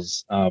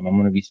deedles. I'm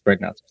gonna be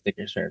spreading out some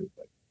stickers for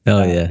everybody.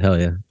 Hell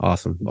yeah,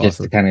 awesome.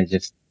 To kind of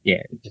just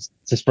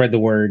to spread the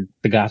word,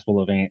 the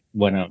gospel of Ant.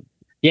 But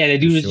the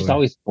dude was just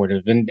always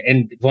supportive,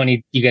 and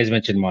funny. You guys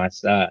mentioned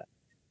Moss.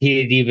 He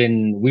had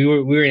even we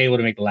were able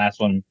to make the last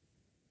one,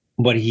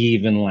 but he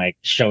even like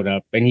showed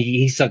up, and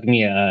he snuck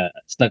me a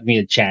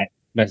chat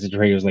message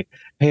where he was like,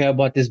 "Hey, I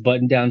bought this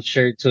button down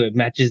shirt so it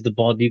matches the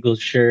Bald Eagles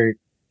shirt,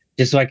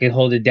 just so I can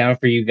hold it down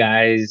for you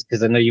guys,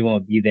 because I know you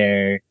won't be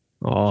there."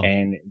 Oh.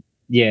 And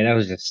that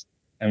was just,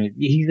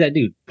 he's that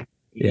dude.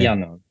 Yeah. Y'all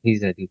know he's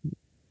that dude.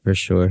 For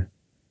sure.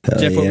 Hell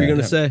Jeff, what were you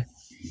going to say?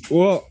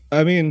 Well,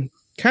 I mean,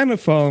 kind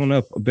of following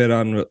up a bit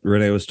on what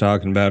Renee was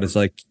talking about is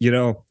like,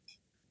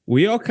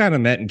 we all kind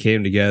of met and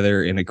came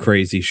together in a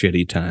crazy,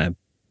 shitty time.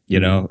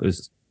 It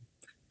was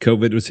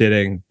COVID was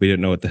hitting. We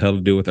didn't know what the hell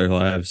to do with our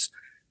lives.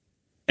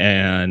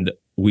 And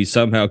we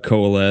somehow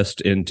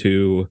coalesced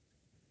into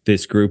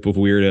this group of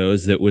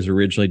weirdos that was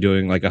originally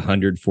doing like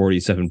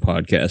 147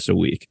 podcasts a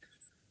week.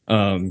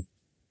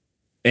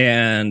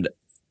 And,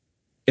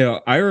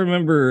 I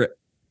remember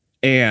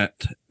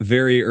Ant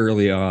very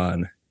early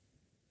on,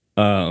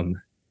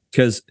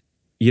 because,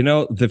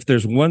 if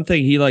there's one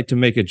thing he liked to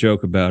make a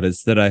joke about,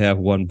 it's that I have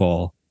one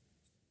ball.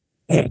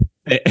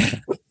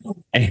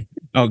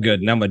 Oh,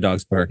 good. Now my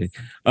dog's barking.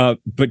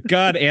 But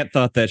God, Ant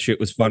thought that shit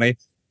was funny.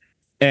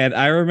 And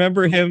I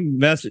remember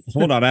him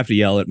hold on, I have to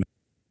yell at me.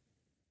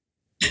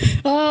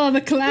 Oh,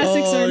 the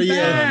classics are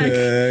back.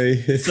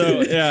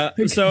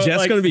 So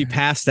Jeff's going to be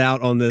passed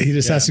out on this. He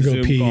just has to go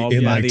Zoom pee call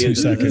in by like the 2 end of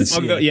this.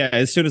 seconds.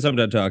 As soon as I'm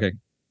done talking.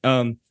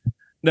 No,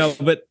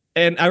 but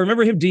and I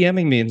remember him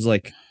DMing me and was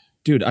like,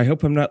 dude, I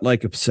hope I'm not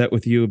like upset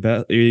with you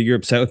about you're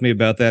upset with me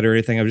about that or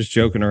anything. I'm just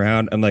joking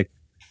around. I'm like,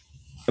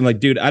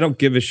 dude, I don't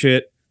give a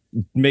shit.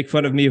 Make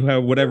fun of me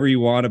whatever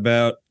you want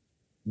about.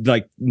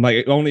 Like,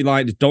 my only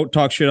line is don't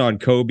talk shit on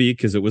Kobe,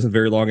 because it wasn't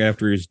very long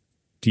after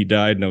he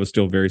died and I was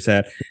still very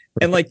sad.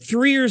 And like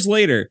 3 years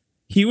later,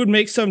 he would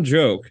make some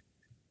joke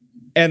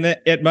and then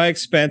at my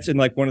expense in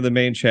like one of the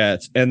main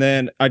chats, and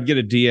then I'd get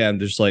a DM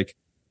just like,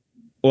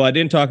 well, I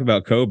didn't talk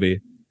about Kobe.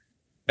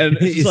 And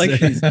it's like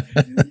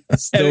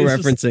still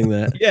referencing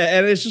that. Yeah,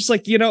 and it's just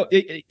like,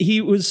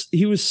 he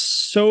was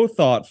so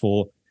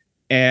thoughtful,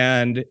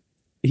 and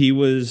he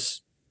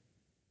was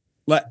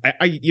like,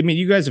 I mean,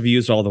 you guys have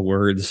used all the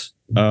words,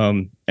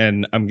 and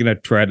I'm gonna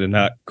try to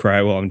not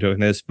cry while I'm doing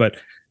this, but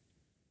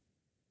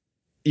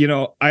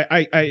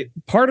I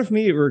part of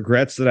me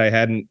regrets that I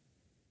hadn't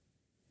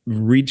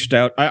reached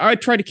out. I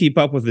tried to keep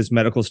up with his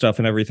medical stuff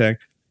and everything,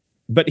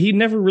 but he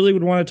never really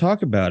would want to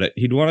talk about it.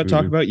 He'd want to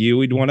talk about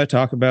you. He'd want to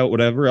talk about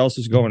whatever else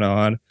is going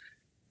on.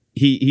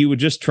 He would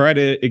just try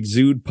to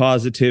exude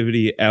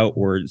positivity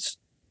outwards,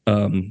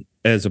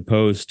 as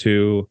opposed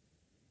to,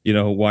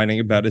 whining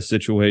about his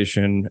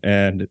situation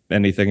and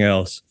anything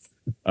else.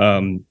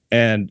 And,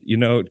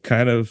 it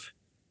kind of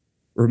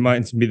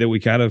reminds me that we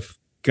kind of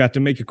got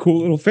to make a cool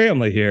little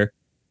family here.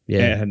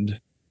 Yeah.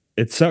 And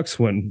it sucks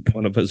when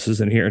one of us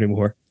isn't here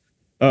anymore.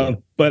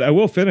 But I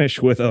will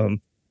finish with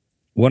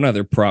one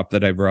other prop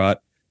that I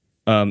brought.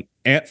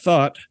 Ant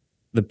thought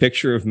the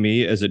picture of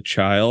me as a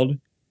child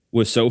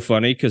was so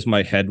funny because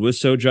my head was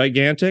so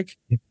gigantic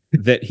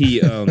that he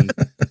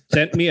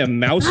sent me a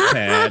mouse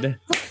pad.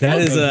 That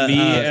is me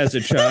as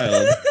a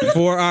child.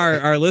 For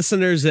our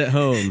listeners at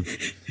home,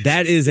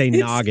 that is a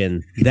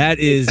noggin. That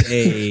is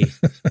a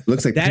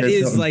looks like that Paris is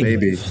Hilton's like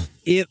baby.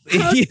 Does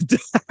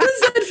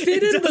that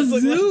fit in the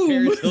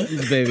Zoom? Like Paris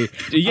Hilton's baby.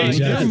 Yeah,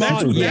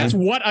 that's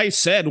what I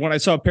said when I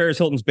saw Paris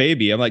Hilton's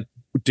baby. I'm like,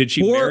 did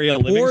she marry a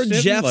Livingston?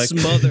 Poor Jeff's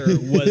mother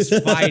was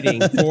fighting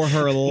for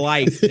her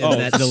life in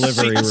that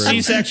delivery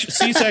room.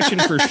 C-section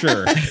for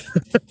sure.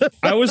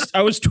 I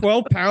was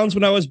 12 pounds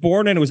when I was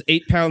born, and it was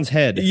 8 pounds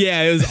head.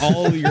 Yeah, it was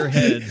all your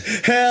head.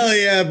 Hell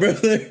yeah,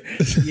 brother.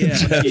 Yeah,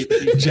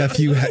 Jeff,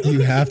 you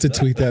have to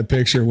tweet that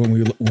picture when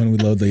we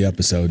load the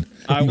episode.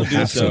 I will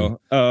do so.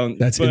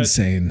 That's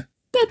insane.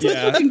 That's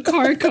a fucking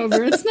car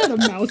cover. It's not a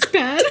mouse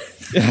pad.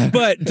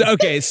 But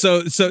okay,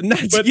 so not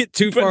to get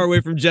too far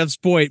away from Jeff's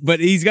point, but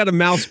he's got a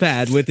mouse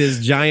pad with his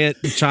giant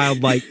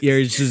childlike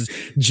ears, his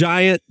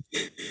giant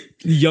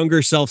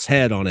younger self's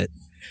head on it.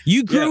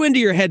 You grew into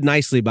your head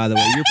nicely, by the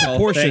way. You're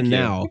proportioned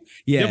now.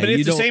 Yeah, but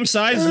it's the same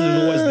size as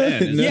it was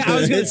then. Yeah, I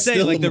was going to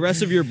say, like, the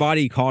rest of your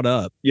body caught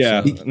up.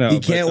 Yeah. So. He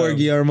can't wear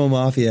Guillermo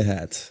Mafia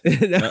hats.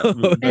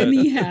 No.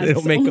 Any hats. They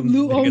don't make them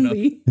Blue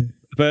only.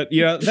 But,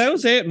 that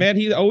was it, man.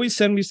 He always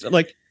sent me,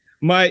 like,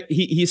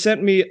 he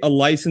sent me a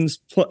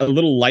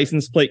little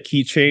license plate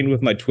keychain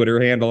with my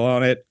Twitter handle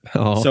on it.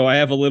 Oh. So I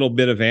have a little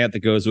bit of Ant that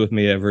goes with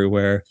me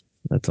everywhere.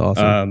 That's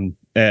awesome.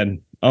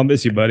 And I'll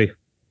miss you, buddy.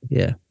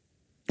 Yeah.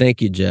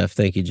 Thank you, Jeff.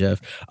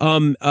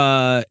 And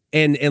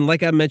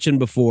like I mentioned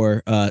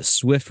before,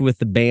 Swift with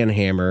the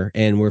Banhammer,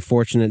 and we're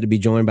fortunate to be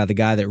joined by the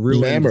guy that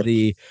ruined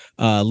the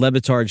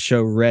Lebitard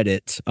Show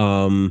Reddit,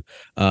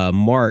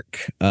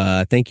 Mark.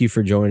 Thank you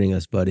for joining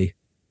us, buddy.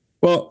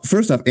 Well,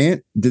 first off,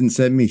 Ant didn't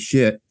send me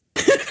shit.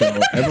 So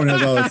everyone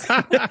has all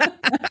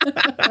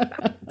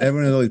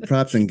these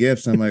props and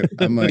gifts. I'm like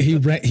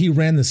he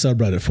ran the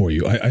subreddit for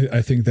you.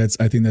 I think that's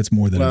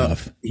more than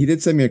enough. He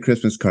did send me a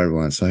Christmas card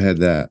once, so I had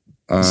that.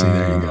 See,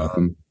 there you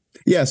go.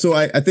 Yeah, so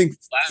I think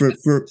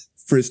for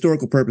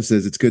historical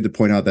purposes, it's good to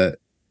point out that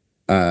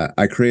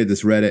I created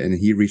this Reddit, and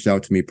he reached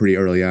out to me pretty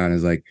early on.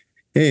 Is like,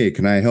 hey,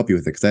 can I help you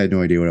with it? Because I had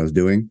no idea what I was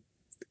doing.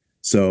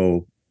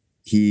 So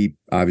he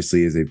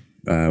obviously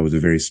was a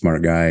very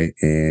smart guy,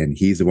 and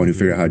he's the one who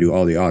figured out how to do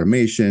all the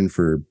automation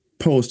for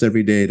posts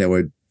every day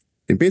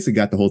and basically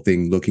got the whole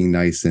thing looking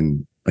nice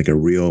and like a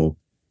real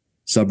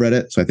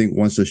subreddit. So I think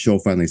once the show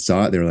finally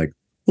saw it, they were like,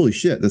 holy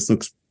shit, this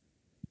looks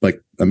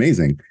like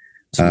amazing.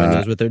 Someone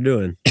knows what they're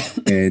doing.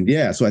 And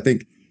yeah, so I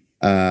think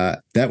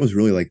that was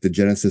really like the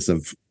genesis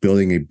of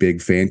building a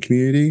big fan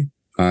community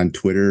on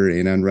Twitter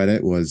and on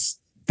Reddit, was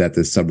that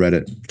the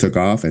subreddit took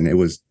off, and it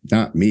was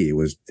not me, it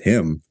was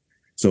him.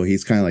 So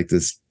he's kind of like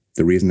this,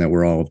 the reason that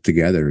we're all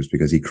together is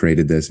because he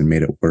created this and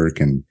made it work,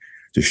 and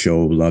the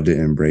show loved it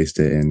and embraced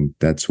it. And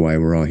that's why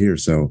we're all here.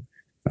 So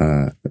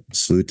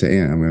salute to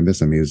Ant. I'm going to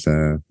miss him. He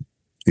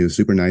was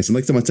super nice. And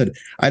like someone said,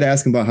 I'd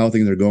ask him about how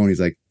things are going.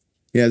 He's like,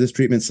 yeah, this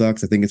treatment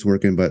sucks. I think it's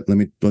working, but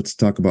let's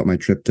talk about my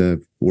trip to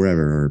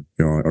wherever,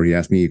 or he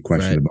asked me a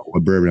question about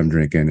what bourbon I'm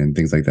drinking and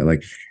things like that.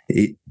 Like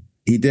he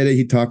did it.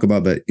 He'd talk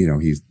about, but he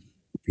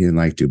didn't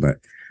like to, but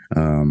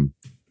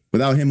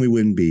without him, we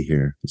wouldn't be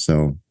here.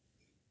 So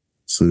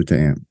salute to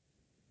Ant.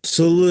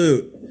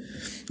 Salute.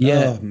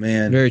 Yeah. Oh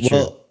man. Very true.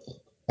 Well,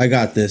 I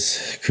got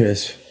this,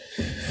 Chris.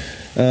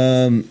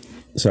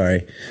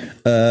 Sorry.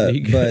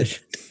 But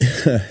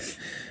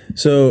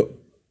so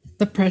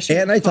the pressure.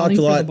 And I talked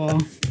a lot ball.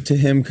 to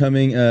him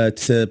coming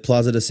to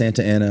Plaza de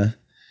Santa Ana,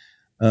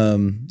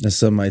 as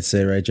some might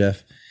say, right,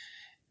 Jeff?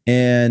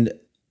 And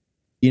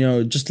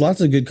just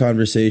lots of good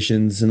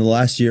conversations. In the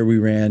last year, we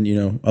ran,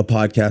 a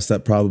podcast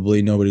that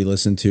probably nobody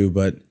listened to,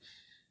 but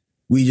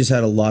we just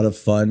had a lot of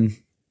fun,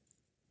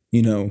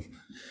 running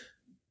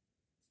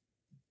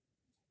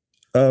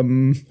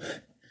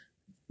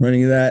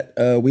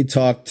that. We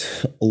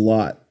talked a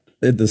lot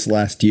this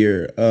last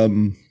year.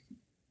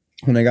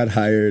 When I got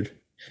hired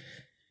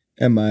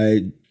at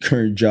my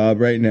current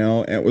job right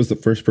now, Ant was the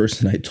first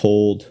person I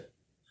told,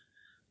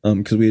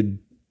 because we had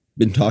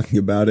been talking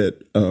about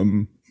it.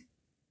 And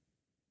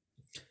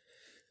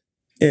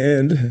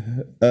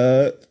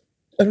I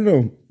don't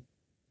know.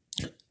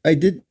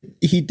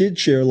 He did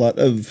share a lot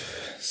of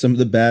some of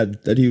the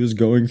bad that he was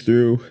going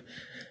through.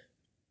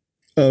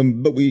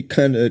 But we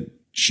kind of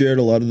shared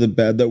a lot of the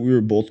bad that we were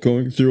both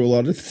going through a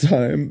lot of the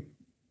time.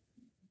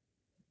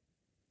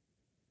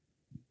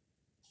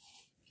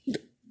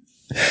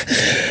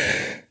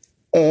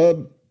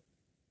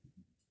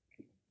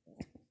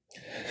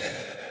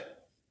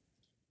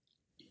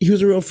 He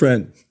was a real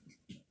friend.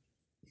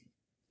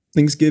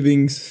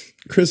 Thanksgivings,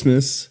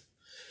 Christmas,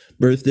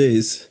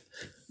 birthdays.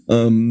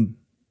 You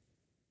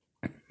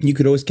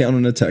could always count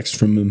on a text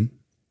from him.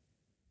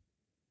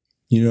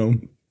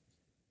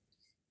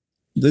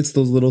 It's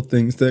those little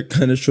things that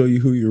kind of show you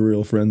who your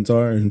real friends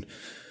are, and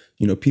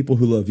people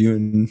who love you.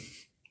 And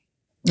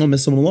I'll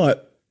miss him a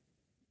lot.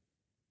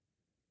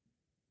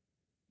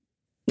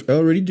 I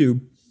already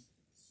do.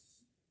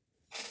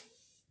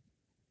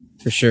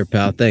 For sure,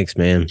 pal. Thanks,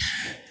 man.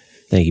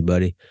 Thank you,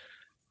 buddy.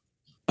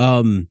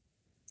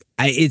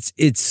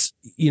 It's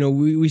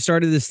we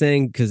started this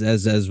thing because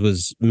as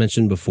was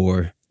mentioned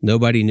before,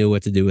 nobody knew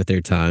what to do with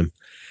their time.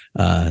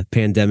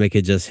 Pandemic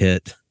had just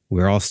hit.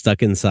 We're all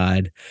stuck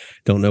inside.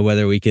 Don't know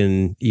whether we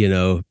can,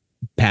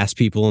 pass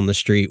people on the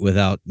street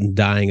without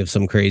dying of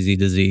some crazy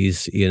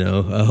disease,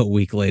 a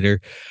week later.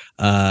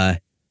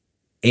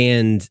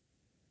 And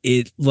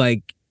it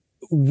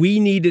we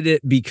needed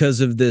it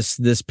because of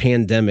this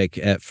pandemic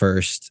at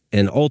first,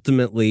 and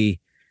ultimately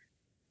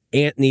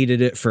Ant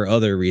needed it for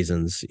other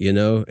reasons,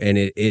 and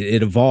it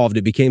evolved.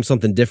 It became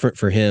something different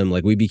for him.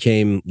 Like we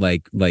became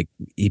like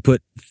he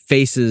put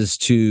faces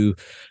to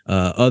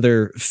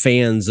other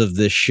fans of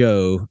this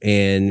show,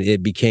 and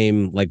it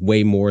became like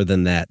way more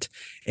than that.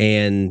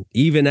 And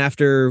even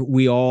after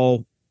we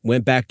all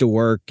went back to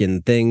work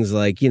and things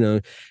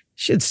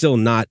shit's still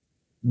not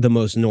the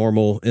most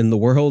normal in the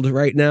world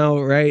right now,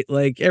 right?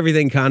 Like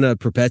everything kind of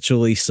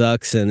perpetually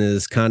sucks and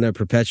is kind of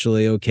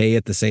perpetually okay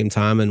at the same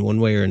time in one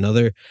way or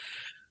another.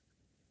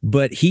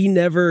 But he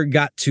never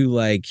got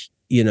to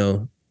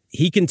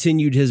he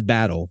continued his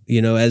battle,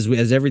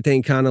 as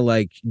everything kind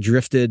of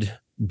drifted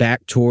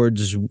back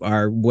towards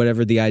our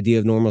whatever the idea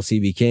of normalcy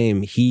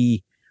became.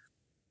 He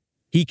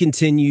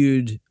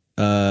continued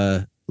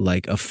a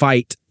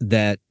fight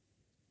that,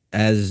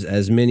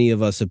 as many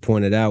of us have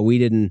pointed out,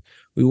 we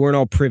weren't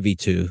all privy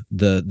to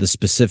the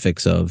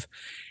specifics of.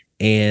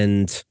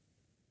 And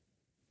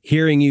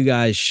hearing you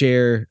guys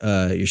share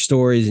your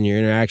stories and your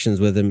interactions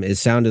with him, it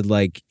sounded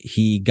like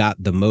he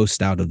got the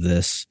most out of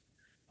this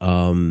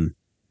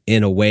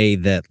in a way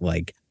that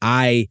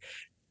I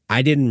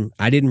didn't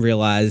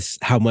realize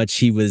how much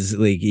he was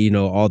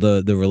all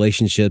the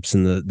relationships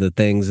and the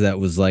things that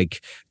was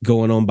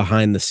going on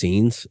behind the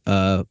scenes.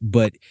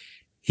 But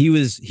he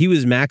was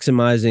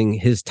maximizing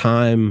his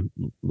time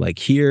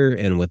here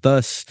and with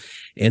us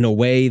in a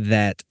way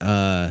that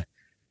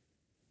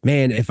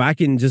man, if I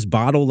can just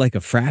bottle a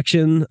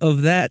fraction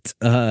of that,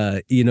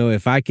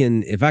 if I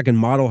can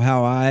model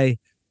how I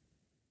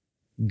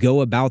go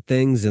about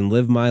things and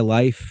live my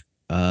life,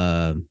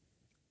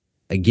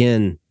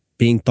 again,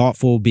 being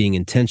thoughtful, being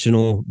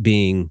intentional,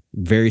 being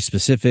very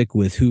specific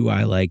with who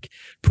I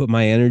put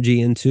my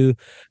energy into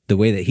the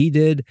way that he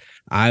did,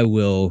 I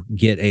will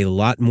get a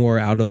lot more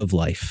out of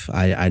life.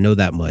 I know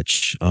that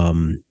much.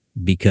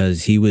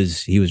 Because he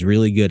was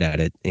really good at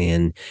it,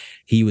 and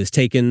he was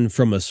taken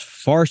from us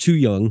far too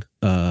young,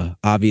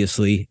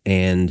 obviously,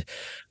 and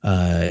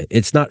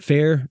it's not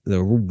fair.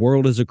 The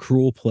world is a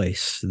cruel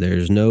place.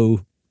 There's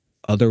no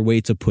other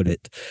way to put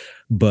it.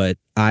 But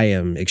I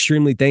am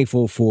extremely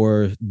thankful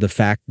for the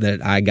fact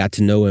that I got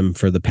to know him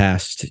for the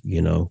past,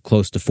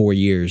 close to 4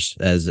 years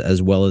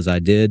as well as I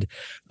did.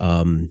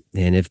 And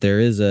if there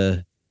is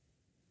a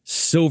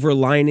silver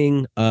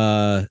lining,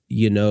 to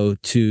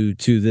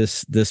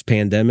this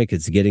pandemic,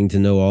 it's getting to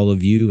know all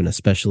of you and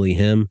especially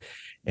him.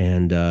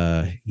 And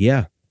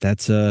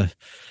that's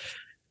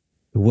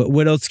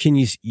what else can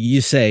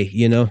you say?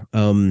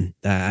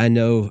 I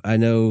know.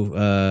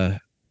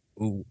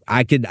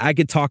 I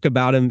could talk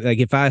about him. Like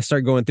if I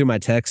start going through my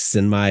texts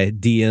and my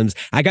DMs,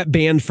 I got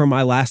banned from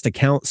my last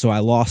account, so I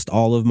lost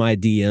all of my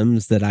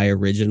DMs that I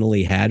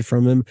originally had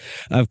from him.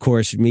 Of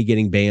course, me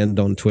getting banned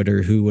on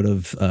Twitter, who would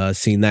have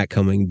seen that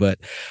coming? But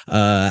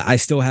I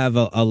still have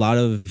a lot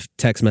of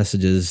text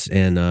messages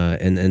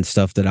and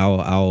stuff that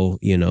I'll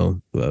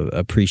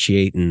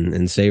appreciate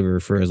and savor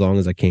for as long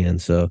as I can.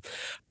 So.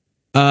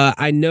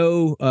 I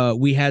know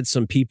we had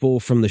some people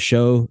from the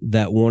show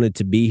that wanted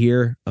to be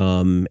here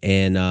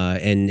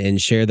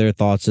and share their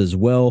thoughts as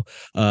well.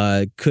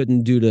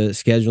 Couldn't due to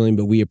scheduling,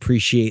 but we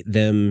appreciate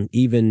them,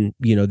 even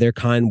their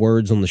kind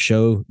words on the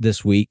show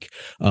this week,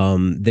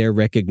 their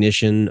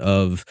recognition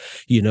of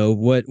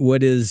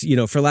what is,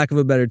 for lack of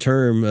a better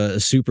term, a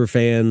super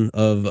fan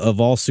of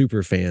all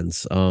super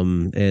fans,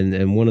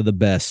 and one of the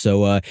best.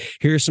 So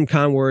here's some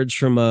kind words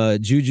from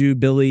Juju,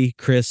 Billy,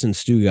 Chris, and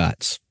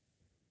Stugotz.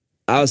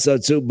 Also,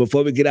 too,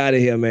 before we get out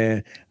of here,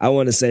 man, I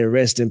want to say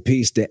rest in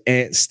peace to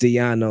Ant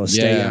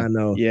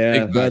Stayano.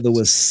 Yeah. Brother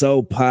was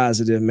so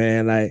positive,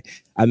 man. Like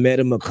I met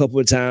him a couple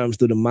of times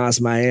through the Moss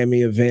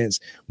Miami events,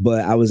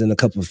 but I was in a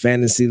couple of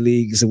fantasy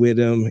leagues with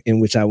him, in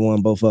which I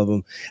won both of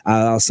them.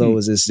 I also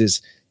was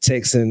just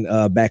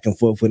texting back and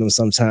forth with him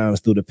sometimes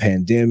through the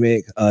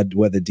pandemic,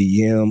 whether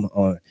DM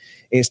on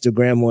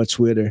Instagram or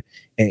Twitter,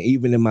 and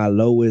even in my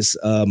lowest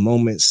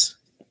moments.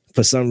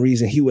 For some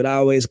reason, he would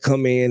always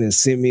come in and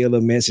send me a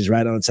little message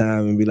right on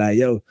time and be like,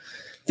 yo,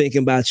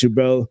 thinking about you,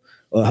 bro,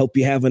 or hope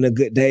you're having a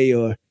good day,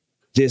 or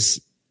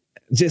just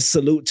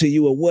salute to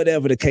you, or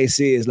whatever the case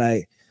is.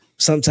 Like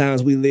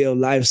sometimes we live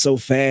life so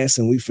fast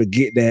and we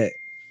forget that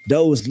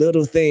those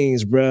little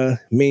things, bro,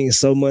 mean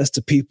so much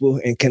to people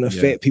and can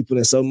affect people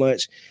in so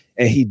much.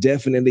 And he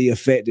definitely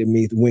affected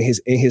me when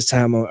in his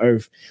time on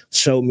earth,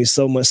 showed me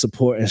so much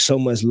support and so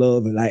much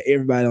love. And like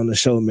everybody on the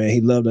show, man,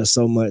 he loved us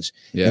so much.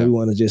 Yeah. And we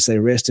want to just say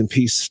rest in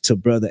peace to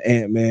brother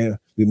Ant, man.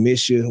 We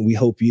miss you. And we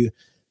hope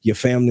your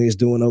family is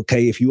doing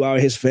okay. If you are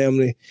his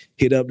family,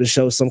 hit up the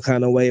show some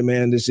kind of way,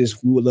 man. We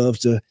would love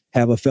to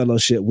have a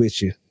fellowship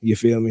with you. You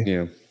feel me?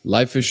 Yeah.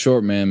 Life is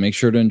short, man. Make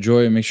sure to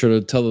enjoy it. Make sure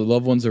to tell the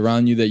loved ones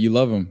around you that you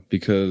love them,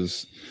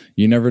 because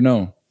you never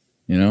know,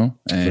 And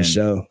for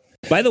sure.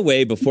 By the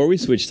way, before we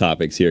switch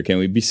topics here, can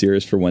we be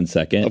serious for 1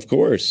 second? Of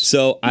course.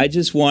 So I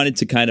just wanted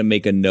to kind of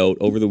make a note.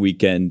 Over the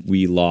weekend,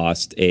 we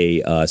lost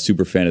a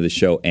super fan of the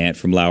show, Ant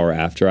from Lauer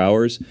After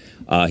Hours.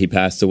 He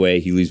passed away.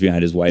 He leaves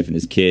behind his wife and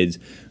his kids.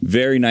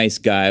 Very nice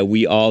guy.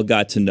 We all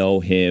got to know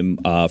him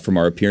from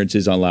our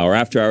appearances on Lauer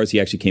After Hours. He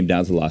actually came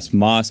down to Las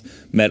Mas,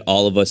 met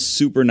all of us.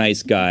 Super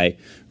nice guy.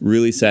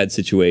 Really sad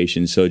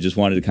situation. So just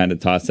wanted to kind of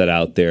toss that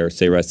out there,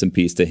 say rest in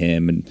peace to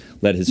him, and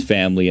let his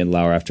family and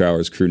Lauer After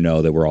Hours crew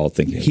know that we're all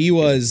thinking. He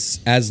was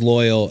as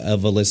loyal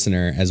of a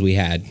listener as we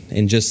had.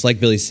 And just like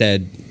Billy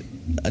said,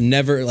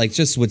 never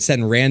just would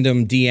send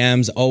random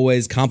DMs,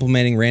 always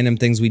complimenting random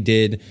things we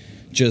did.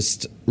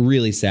 Just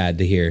really sad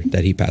to hear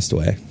that he passed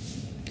away.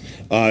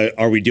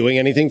 Are we doing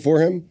anything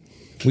for him?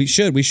 We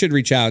should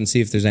reach out and see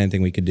if there's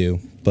anything we could do.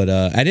 But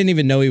I didn't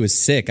even know he was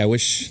sick. I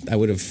wish I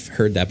would have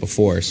heard that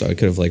before, so I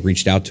could have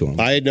reached out to him.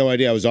 I had no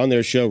idea. I was on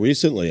their show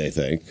recently, I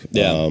think.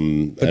 Yeah.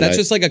 But that's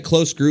just a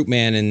close group,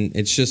 man, and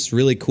it's just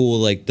really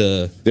cool.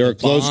 They're a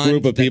close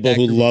group of people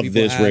who love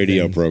this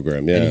radio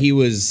program. Yeah, and he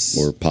was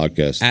or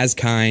podcast as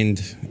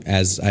kind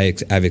as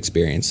I've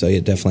experienced. So yeah,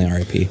 definitely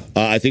RIP.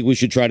 I think we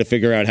should try to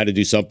figure out how to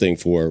do something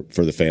for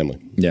the family.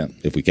 Yeah,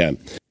 if we can.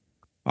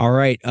 All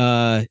right,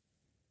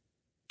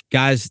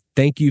 guys,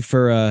 thank you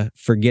for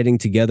getting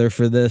together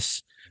for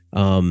this.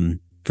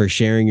 For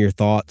sharing your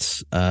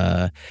thoughts.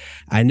 I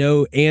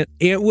know Ant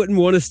wouldn't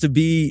want us to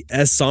be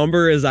as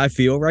somber as I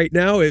feel right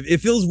now. It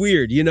feels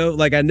weird,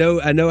 I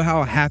know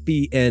how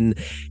happy and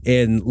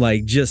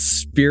just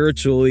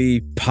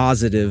spiritually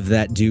positive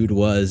that dude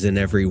was in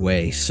every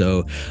way.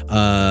 So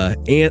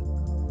Ant,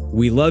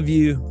 we love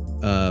you.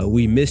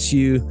 We miss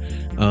you.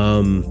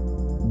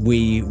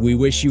 We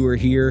wish you were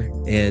here,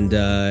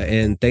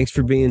 and thanks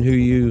for being who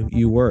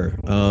you were.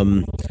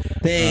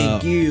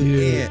 Thank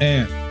you,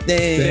 Ant.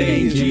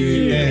 Thank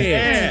you,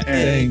 Ant.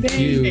 Thank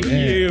you,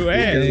 Ant.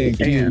 Thank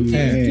you, Ant.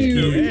 Thank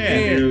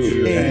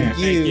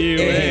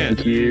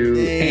you,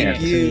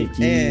 Ant.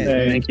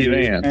 Thank you,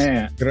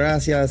 Ant.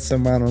 Gracias,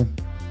 hermano.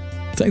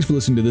 Thanks for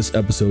listening to this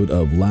episode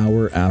of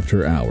Lauer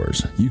After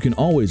Hours. You can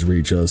always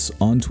reach us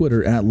on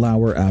Twitter at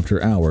Lauer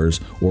After Hours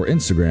or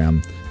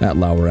Instagram at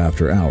Lauer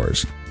After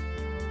Hours.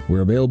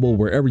 We're available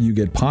wherever you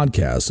get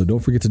podcasts, so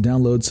don't forget to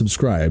download,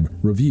 subscribe,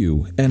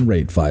 review, and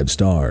rate 5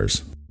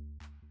 stars.